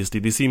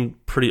 PTSD, these seem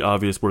pretty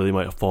obvious where they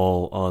might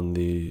fall on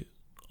the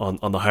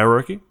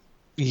hierarchy.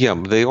 Yeah,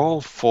 they all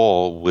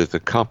fall with a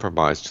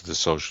compromise to the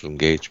social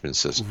engagement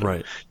system.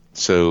 Right.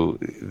 So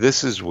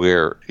this is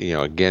where,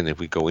 again, if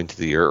we go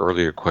into your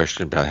earlier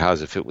question about how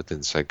does it fit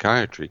within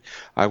psychiatry,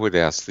 I would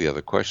ask the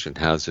other question,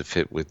 how does it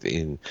fit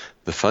within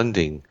the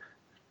funding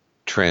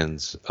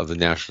trends of the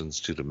National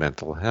Institute of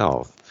Mental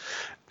Health?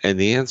 And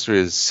the answer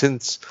is,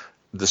 since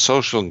the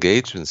social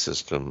engagement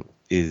system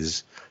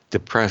is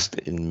depressed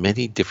in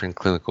many different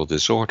clinical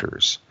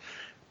disorders,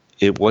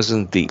 it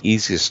wasn't the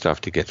easiest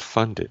stuff to get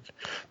funded,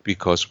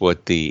 because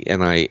what the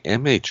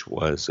NIMH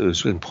was, it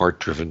was in part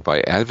driven by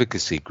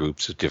advocacy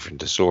groups of different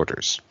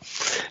disorders.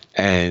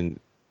 And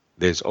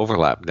there's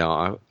overlap.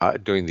 Now,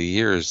 during the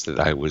years that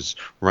I was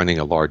running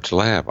a large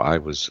lab, I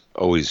was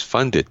always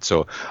funded,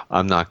 so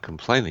I'm not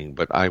complaining,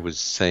 but I was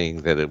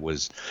saying that it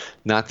was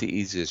not the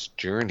easiest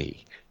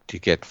journey to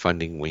get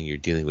funding when you're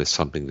dealing with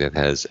something that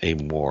has a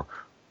more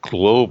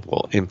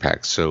global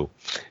impact. So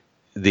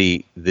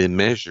the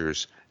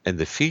measures and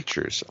the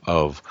features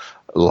of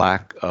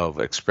lack of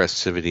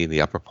expressivity in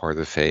the upper part of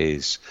the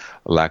face,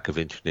 lack of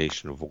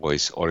intonation of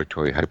voice,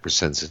 auditory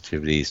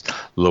hypersensitivities,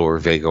 lower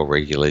vagal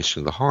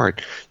regulation of the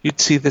heart, you'd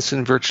see this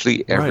in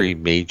virtually every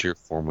major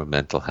form of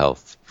mental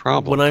health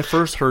problem. When I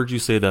first heard you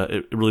say that,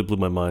 it really blew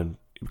my mind,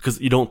 because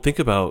you don't think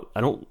about,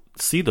 I don't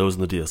see those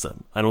in the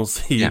DSM. I don't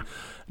see,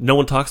 no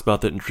one talks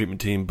about that in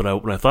treatment team,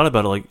 but when I thought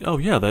about it, like, oh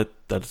yeah,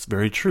 that's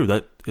very true.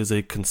 That is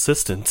a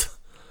consistent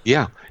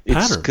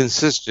it's pattern.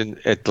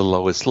 consistent at the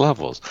lowest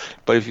levels.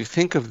 But if you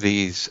think of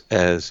these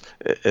as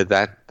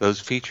those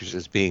features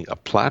as being a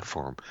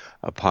platform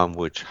upon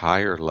which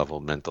higher level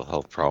mental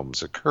health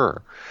problems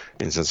occur,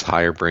 for instance,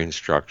 higher brain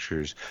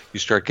structures, you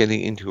start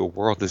getting into a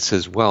world that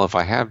says, well, if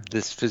I have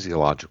this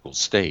physiological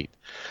state,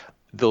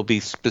 there'll be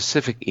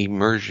specific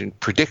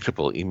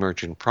predictable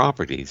emergent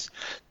properties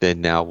that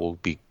now will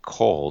be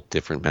called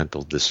different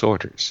mental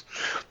disorders.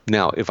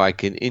 Now, if I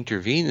can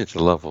intervene at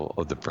the level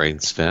of the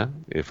brainstem,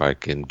 if I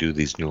can do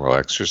these neural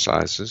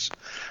exercises,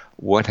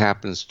 what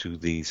happens to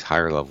these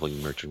higher level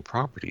emergent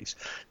properties?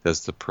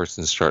 Does the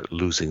person start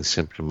losing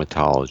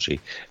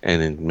symptomatology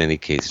and in many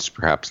cases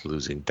perhaps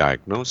losing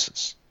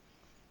diagnosis?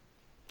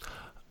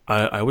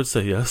 I would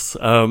say yes.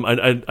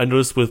 I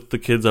noticed with the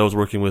kids I was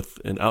working with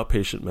in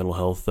outpatient mental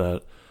health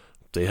that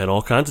they had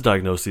all kinds of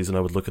diagnoses, and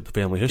I would look at the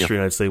family history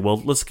and I'd say, well,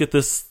 let's get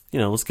this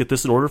in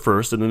order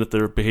first, and then if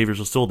their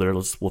behaviors are still there,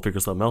 we'll figure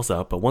something else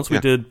out. But once we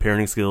did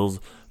parenting skills,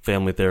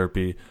 family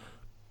therapy,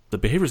 the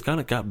behaviors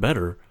kind of got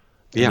better.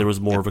 And there was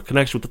more of a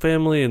connection with the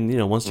family,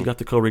 and once you got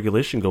the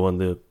co-regulation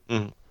going,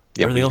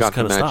 everything else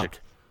kind of stopped.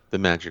 The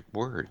magic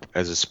word.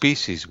 As a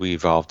species, we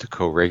evolved to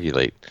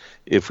co-regulate.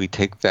 If we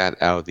take that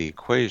out of the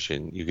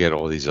equation, you get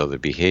all these other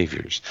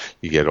behaviors.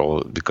 You get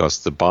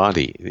because the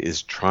body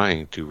is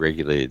trying to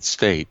regulate its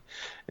state,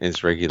 and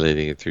it's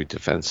regulating it through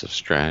defensive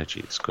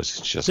strategies because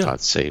it's just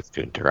not safe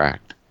to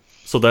interact.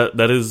 So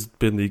that has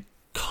been the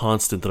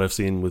constant that I've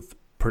seen with.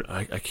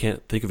 I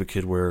can't think of a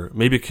kid where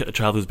maybe a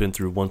child who's been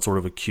through one sort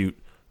of acute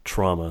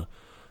trauma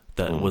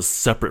that was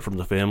separate from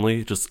the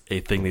family, just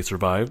a thing they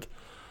survived.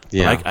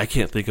 But I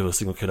can't think of a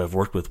single kid I've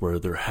worked with where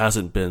there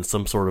hasn't been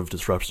some sort of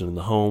disruption in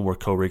the home, where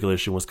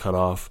co-regulation was cut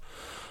off,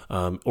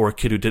 or a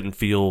kid who didn't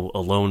feel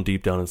alone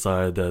deep down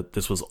inside, that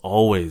this was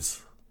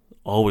always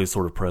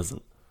sort of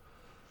present.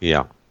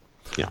 Yeah.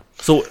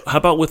 So how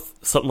about with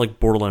something like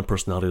borderline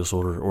personality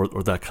disorder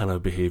or that kind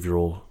of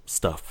behavioral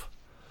stuff?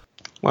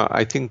 Well,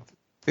 I think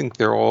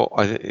they're all,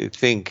 I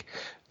think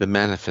the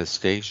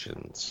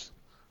manifestations,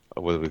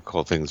 whether we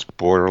call things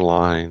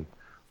borderline,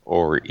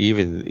 or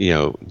even,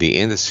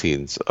 the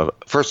antecedents of,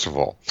 first of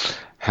all,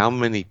 how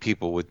many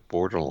people with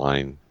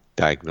borderline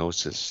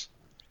diagnosis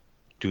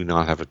do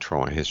not have a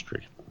trauma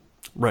history?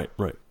 Right.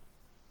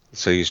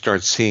 So you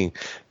start seeing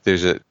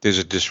there's a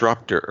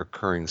disruptor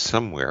occurring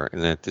somewhere,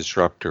 and that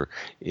disruptor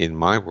in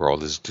my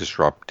world is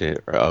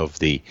disruptor of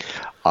the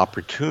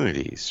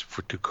opportunities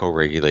to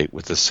co-regulate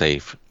with a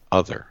safe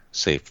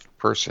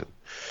person.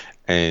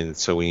 And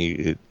so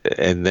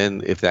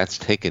then if that's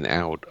taken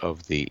out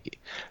of the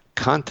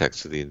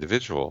context of the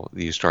individual,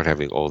 you start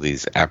having all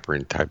these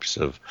aberrant types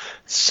of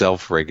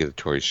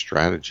self-regulatory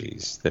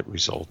strategies that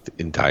result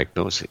in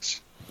diagnoses.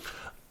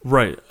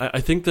 Right.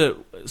 I think that,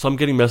 so I'm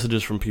getting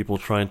messages from people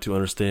trying to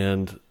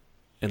understand,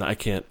 and I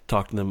can't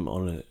talk to them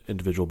on an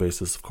individual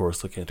basis, of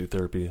course. I can't do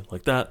therapy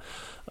like that,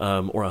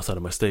 or outside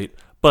of my state.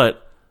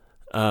 But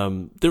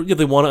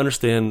they want to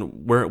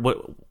understand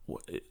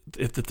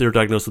if they're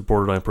diagnosed with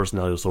borderline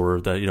personality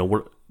disorder,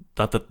 that,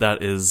 not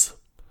that is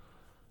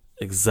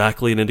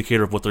exactly an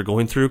indicator of what they're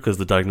going through, because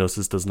the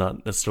diagnosis does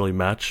not necessarily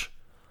match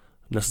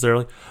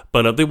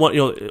but they want,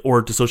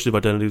 or dissociative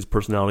identity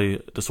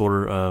personality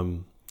disorder,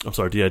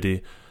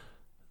 DID,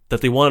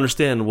 that they want to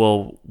understand,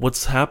 well,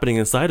 what's happening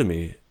inside of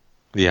me.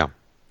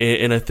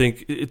 And I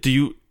think, do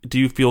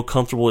you feel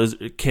comfortable,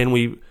 can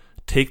we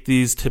take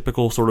these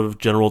typical sort of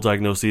general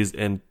diagnoses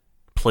and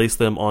place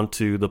them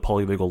onto the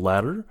polyvagal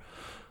ladder?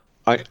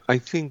 I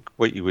think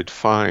what you would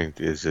find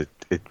is that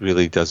it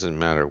really doesn't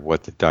matter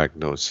what the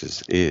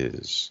diagnosis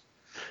is,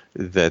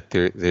 that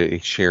they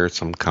share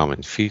some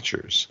common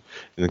features.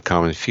 And the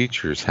common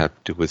features have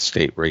to do with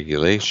state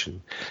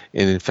regulation.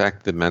 And in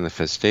fact, the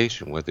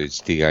manifestation, whether it's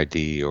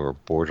DID or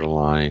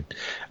borderline,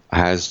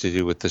 has to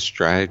do with the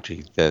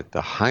strategy that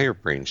the higher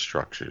brain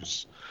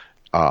structures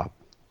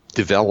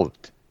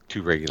developed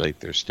to regulate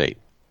their state.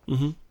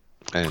 Mm-hmm.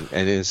 And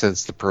in a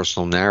sense, the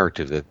personal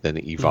narrative that then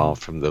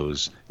evolved from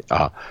those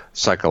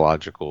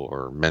psychological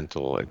or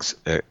mental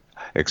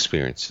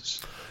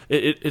experiences.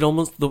 It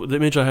almost, the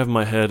image I have in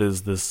my head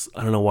is this,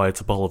 I don't know why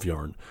it's a ball of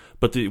yarn,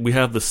 but we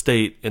have the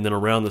state, and then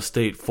around the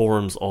state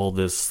forms all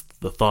this,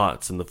 the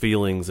thoughts and the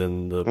feelings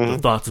and the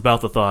thoughts about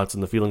the thoughts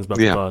and the feelings about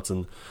the thoughts.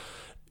 And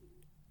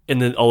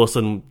then all of a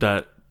sudden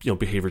that,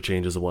 behavior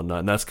changes and whatnot.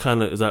 And that's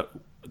kind of, is that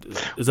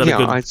Is that a Yeah,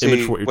 good I'd image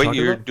say for what you're what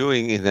talking you're about?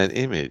 doing in that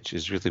image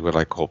is really what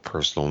I call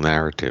personal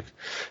narrative.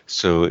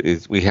 So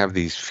we have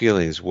these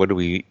feelings. What do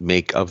we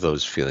make of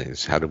those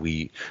feelings? How do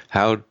we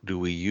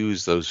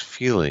use those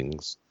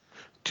feelings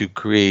to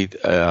create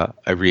a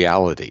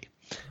reality?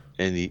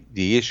 And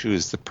the issue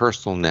is the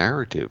personal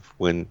narrative.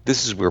 When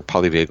this is where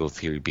polyvagal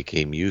theory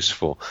became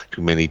useful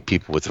to many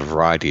people with a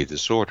variety of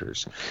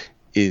disorders,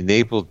 it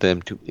enabled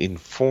them to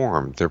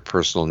inform their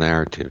personal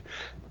narrative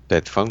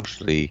that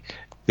functionally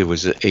there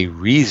was a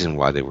reason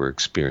why they were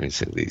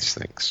experiencing these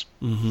things.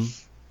 Mm-hmm.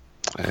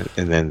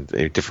 And then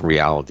a different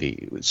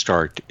reality would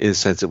start. In a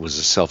sense, it was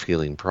a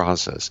self-healing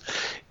process.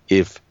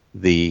 If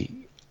the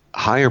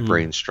higher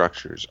brain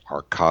structures,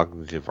 our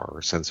cognitive,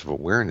 our sense of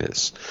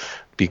awareness,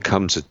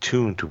 becomes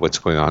attuned to what's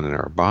going on in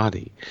our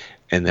body,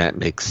 and that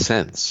makes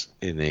sense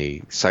in a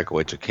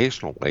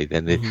psychoeducational way,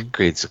 then it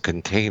creates a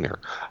container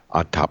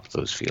on top of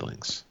those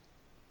feelings.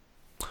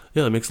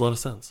 Yeah, that makes a lot of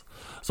sense.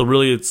 So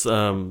really, it's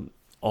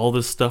all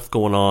this stuff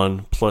going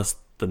on plus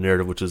the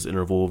narrative, which is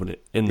interwoven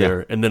in Yeah.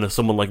 there, and then if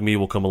someone like me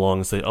will come along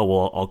and say, "Oh,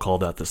 well, I'll call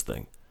that this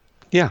thing."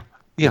 Yeah,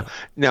 yeah.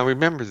 Now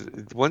remember,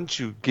 once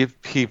you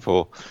give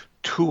people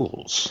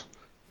tools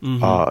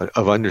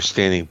of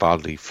understanding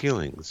bodily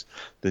feelings,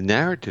 the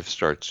narrative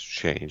starts to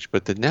change.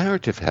 But the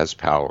narrative has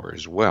power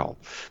as well,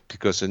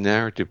 because the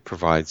narrative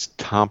provides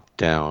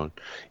top-down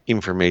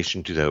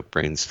information to the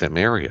brainstem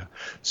area.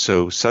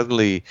 So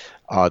suddenly,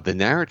 the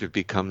narrative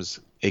becomes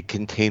a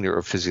container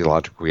of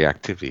physiological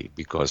reactivity,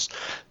 because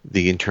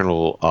the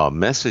internal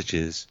message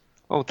is,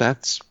 oh,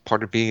 that's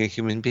part of being a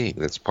human being.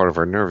 That's part of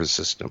our nervous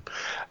system,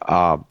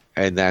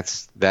 and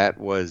that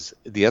was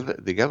the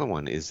other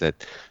one is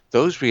that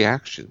those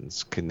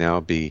reactions can now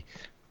be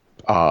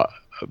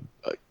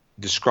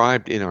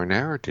described in our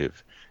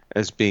narrative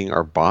as being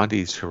our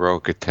body's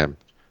heroic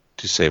attempt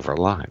to save our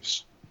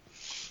lives.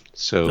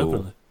 So,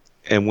 Definitely.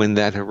 and when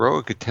that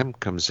heroic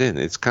attempt comes in,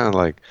 it's kind of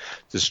like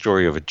the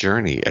story of a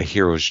journey, a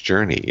hero's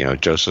journey,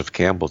 Joseph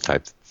Campbell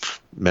type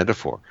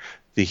metaphor.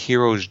 The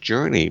hero's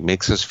journey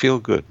makes us feel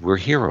good. We're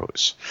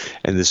heroes.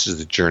 And this is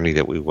the journey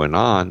that we went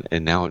on,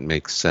 and now it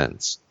makes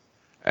sense,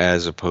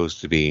 as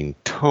opposed to being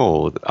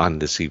told on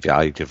this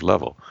evaluative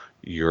level,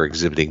 you're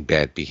exhibiting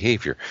bad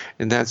behavior.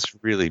 And that's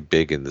really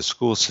big in the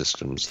school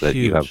systems, that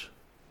you have Huge.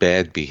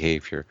 bad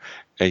behavior,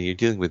 and you're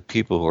dealing with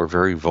people who are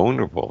very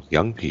vulnerable,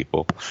 young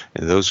people,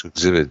 and those who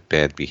exhibit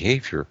bad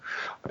behavior.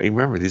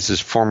 Remember, this is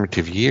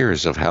formative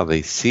years of how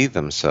they see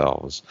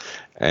themselves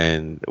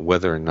and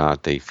whether or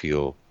not they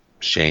feel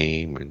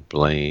shame and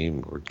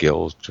blame or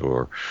guilt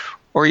or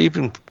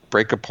even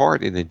break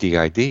apart in the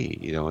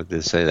DID.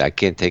 They say, I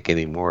can't take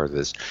any more of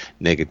this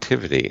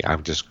negativity.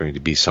 I'm just going to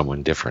be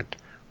someone different,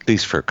 at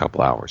least for a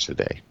couple hours a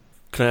day.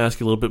 Can I ask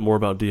you a little bit more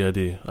about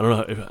DID? I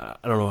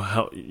don't know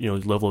how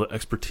level of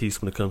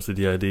expertise when it comes to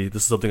DID.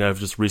 This is something I've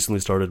just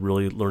recently started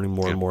really learning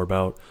more and more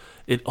about.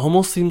 It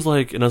almost seems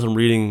like, and as I'm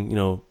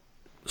reading,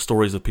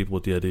 stories of people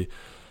with DID,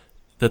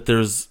 that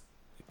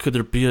could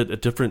there be a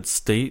different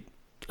state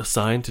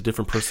assigned to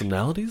different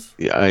personalities?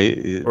 Yeah,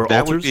 Or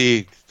that alters?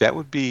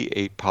 would be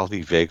a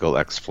polyvagal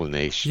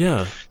explanation.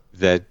 Yeah.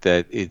 That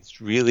it's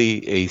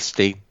really a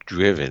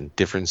state-driven,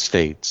 different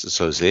states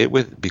associated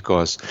with,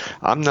 because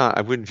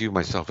I wouldn't view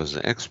myself as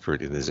an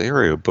expert in this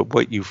area, but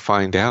what you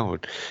find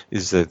out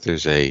is that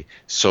there's a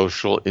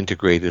social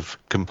integrative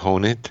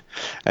component,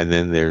 and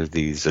then there's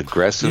these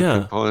aggressive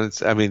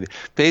components. I mean,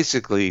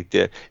 basically,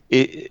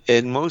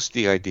 and most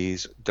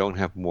DIDs don't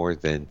have more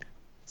than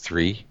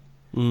 3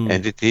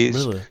 entities.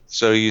 Really?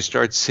 So you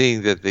start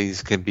seeing that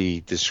these can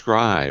be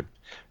described.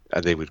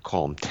 They would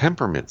call them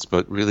temperaments,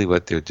 but really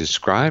what they're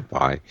described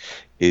by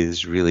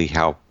is really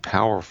how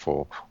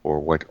powerful or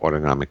what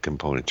autonomic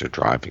components are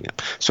driving them.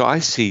 So I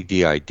see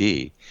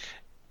DID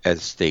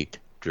as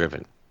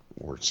state-driven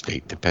or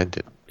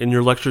state-dependent. In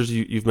your lectures,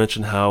 you've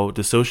mentioned how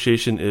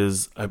dissociation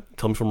is,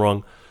 tell me if I'm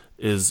wrong,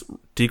 is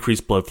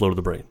decreased blood flow to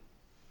the brain.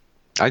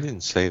 I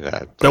didn't say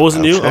that. That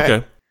wasn't you?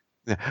 Okay.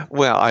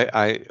 Well,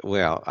 I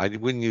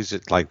wouldn't use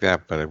it like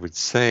that, but I would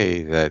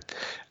say that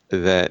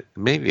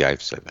maybe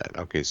I've said that.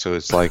 Okay, so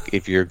it's like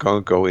if you're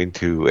going to go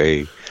into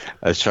a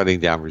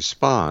shutting down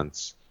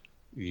response,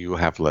 you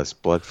have less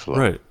blood flow.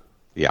 Right.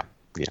 Yeah.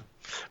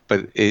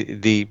 But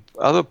the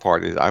other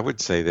part is, I would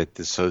say that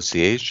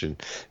dissociation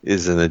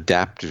is an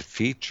adaptive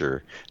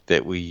feature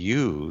that we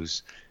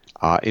use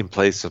in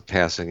place of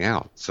passing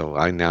out. So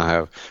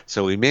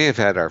we may have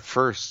had our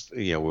first,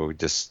 where we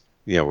just,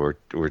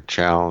 we're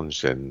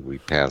challenged and we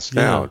passed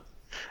out.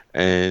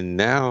 And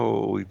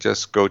now we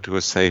just go to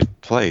a safe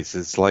place.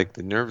 It's like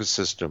the nervous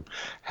system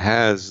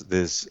has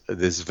this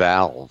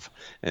valve,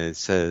 and it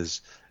says,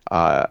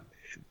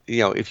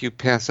 if you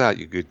pass out,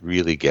 you could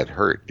really get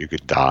hurt. You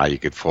could die. You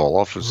could fall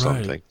off of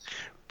something.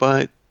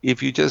 But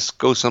if you just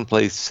go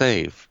someplace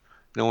safe,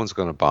 no one's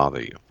going to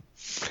bother you.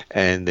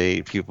 And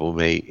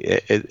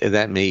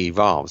that may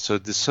evolve. So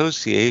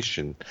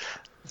dissociation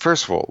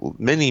first of all,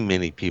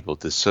 many people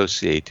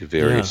dissociate to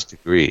various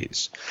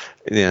degrees.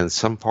 And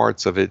some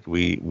parts of it,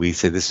 we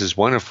say, this is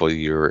wonderful.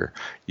 You're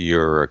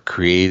a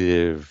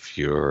creative.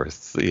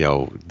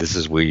 This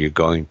is where you're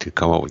going to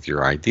come up with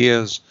your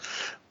ideas.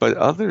 But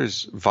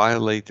others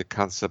violate the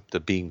concept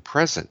of being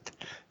present.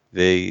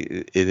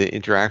 In the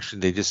interaction,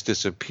 they just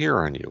disappear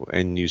on you.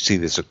 And you see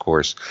this, of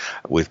course,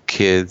 with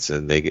kids,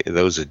 and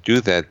those that do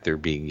that, they're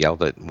being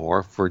yelled at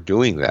more for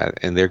doing that,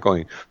 and they're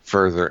going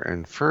further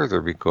and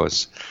further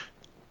because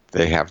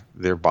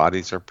their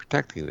bodies are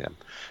protecting them.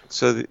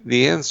 So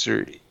the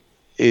answer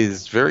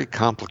is very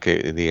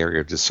complicated in the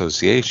area of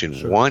dissociation.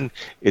 Sure. One,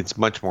 it's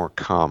much more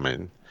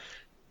common.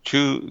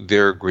 Two,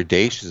 there are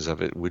gradations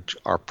of it which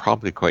are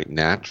probably quite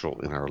natural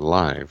in our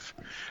life.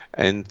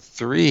 And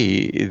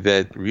three,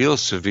 that real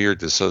severe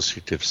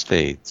dissociative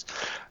states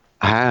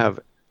have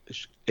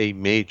a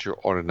major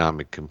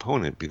autonomic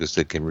component because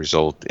they can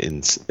result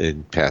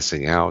in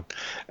passing out,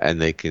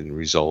 and they can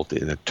result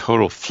in a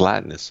total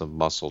flatness of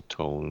muscle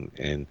tone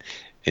and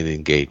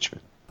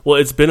engagement. Well,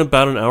 it's been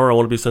about an hour. I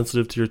want to be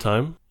sensitive to your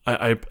time.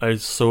 I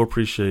so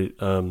appreciate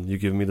you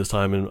giving me this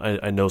time, and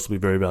I know this will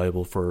be very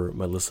valuable for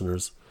my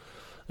listeners.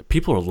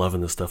 People are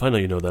loving this stuff. I know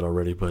you know that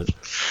already, but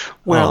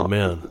oh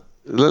man.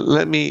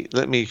 Let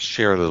me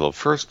share a little.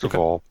 First of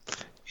all,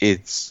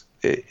 it's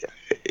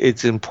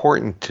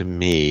important to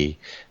me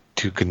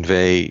to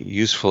convey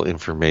useful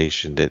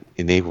information that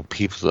enable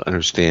people to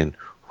understand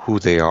who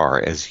they are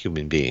as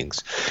human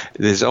beings.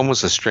 There's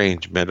almost a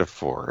strange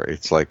metaphor.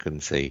 It's like when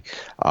say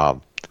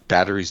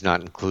batteries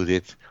not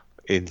included.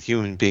 In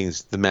human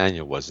beings, the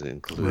manual wasn't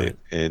included,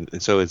 right.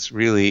 And so it's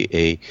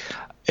really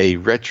a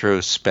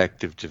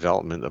retrospective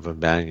development of a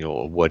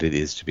manual of what it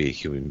is to be a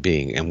human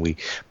being. And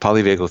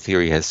polyvagal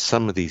theory has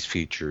some of these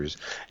features,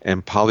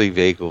 and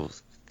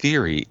polyvagal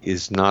theory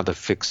is not a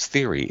fixed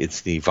theory.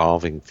 It's an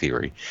evolving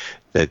theory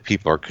that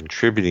people are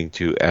contributing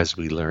to as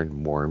we learn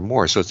more and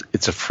more. So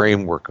it's a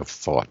framework of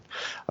thought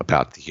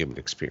about the human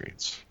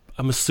experience.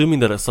 I'm assuming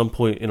that at some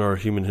point in our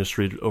human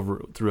history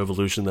through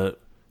evolution that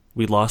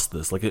we lost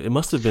this. Like it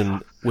must have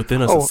been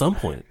within us at some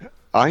point.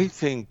 I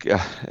think,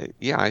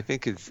 I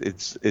think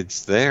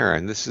it's there,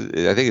 and I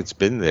think it's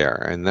been there,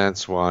 and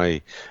that's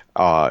why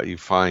you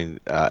find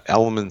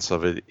elements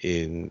of it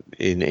in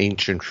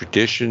ancient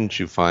traditions.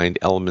 You find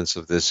elements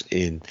of this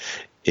in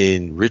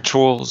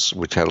rituals,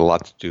 which had a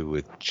lot to do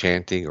with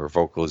chanting or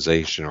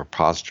vocalization or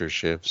posture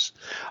shifts.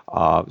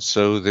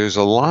 So there's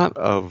a lot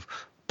of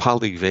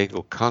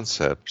polyvagal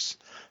concepts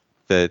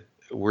that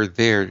were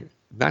there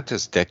not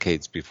just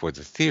decades before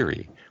the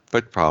theory,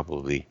 but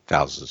probably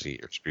thousands of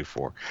years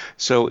before.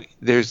 So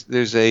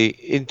there's a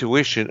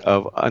intuition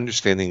of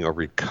understanding or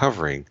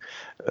recovering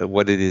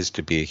what it is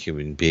to be a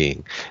human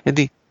being.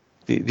 And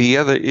the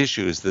other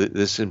issue is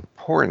this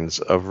importance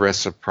of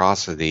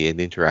reciprocity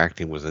and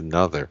interacting with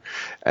another,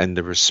 and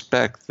the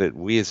respect that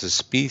we as a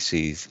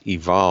species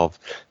evolved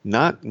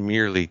not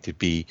merely to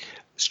be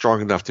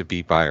strong enough to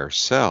be by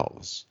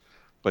ourselves,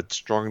 but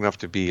strong enough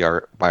to be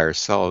by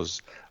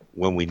ourselves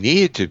when we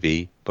need it to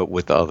be, but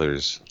with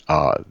others,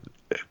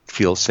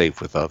 feel safe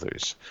with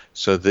others.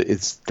 So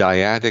it's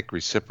dyadic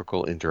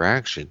reciprocal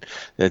interaction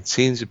that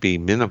seems to be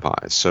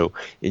minimized. So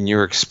in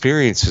your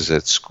experiences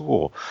at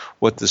school,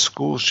 what the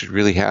school should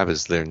really have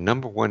as their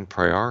number one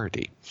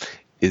priority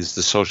is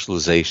the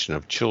socialization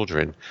of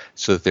children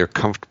so that they're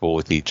comfortable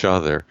with each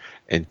other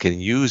and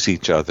can use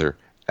each other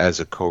as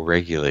a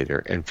co-regulator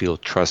and feel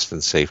trust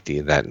and safety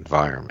in that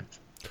environment.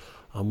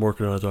 I'm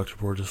working on it, Dr.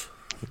 Porges.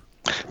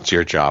 It's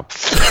your job.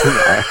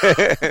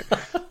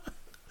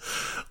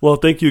 Well,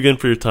 thank you again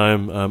for your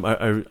time.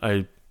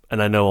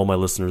 I know all my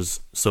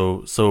listeners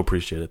so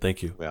appreciate it.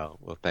 Thank you.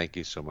 Well, thank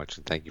you so much,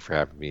 and thank you for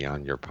having me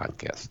on your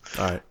podcast.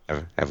 All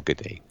right. Have a good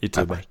day. You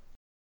too. Bye.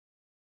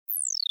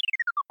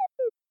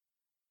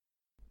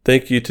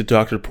 Thank you to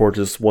Dr.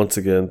 Porges once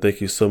again.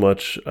 Thank you so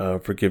much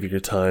for giving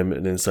your time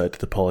and insight to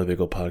the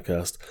Polyvagal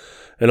podcast.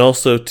 And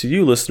also to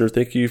you, listener,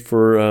 thank you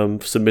for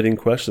submitting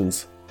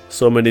questions.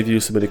 So many of you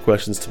submitted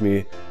questions to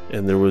me,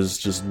 and there was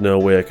just no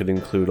way I could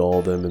include all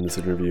of them in this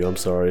interview. I'm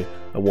sorry.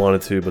 I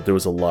wanted to, but there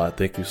was a lot.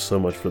 Thank you so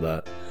much for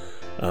that.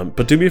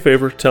 But do me a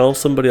favor, tell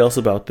somebody else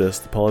about this.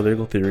 The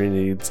Polyvagal Theory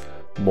needs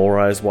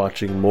more eyes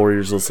watching, more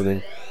ears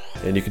listening.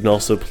 And you can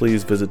also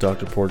please visit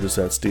Dr. Porges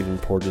at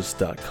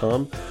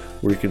stephenporges.com,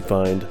 where you can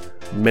find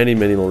many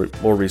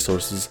more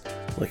resources,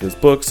 like his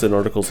books and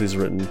articles he's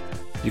written.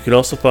 You can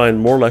also find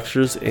more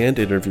lectures and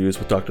interviews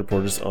with Dr.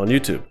 Porges on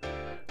YouTube.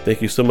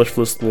 Thank you so much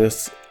for listening to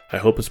this. I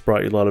hope it's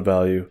brought you a lot of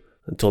value.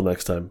 Until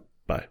next time,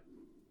 bye.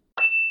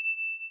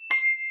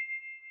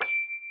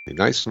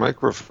 Nice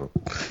microphone.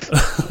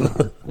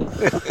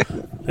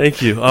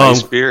 Thank you.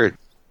 Nice beard.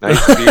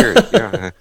 Yeah.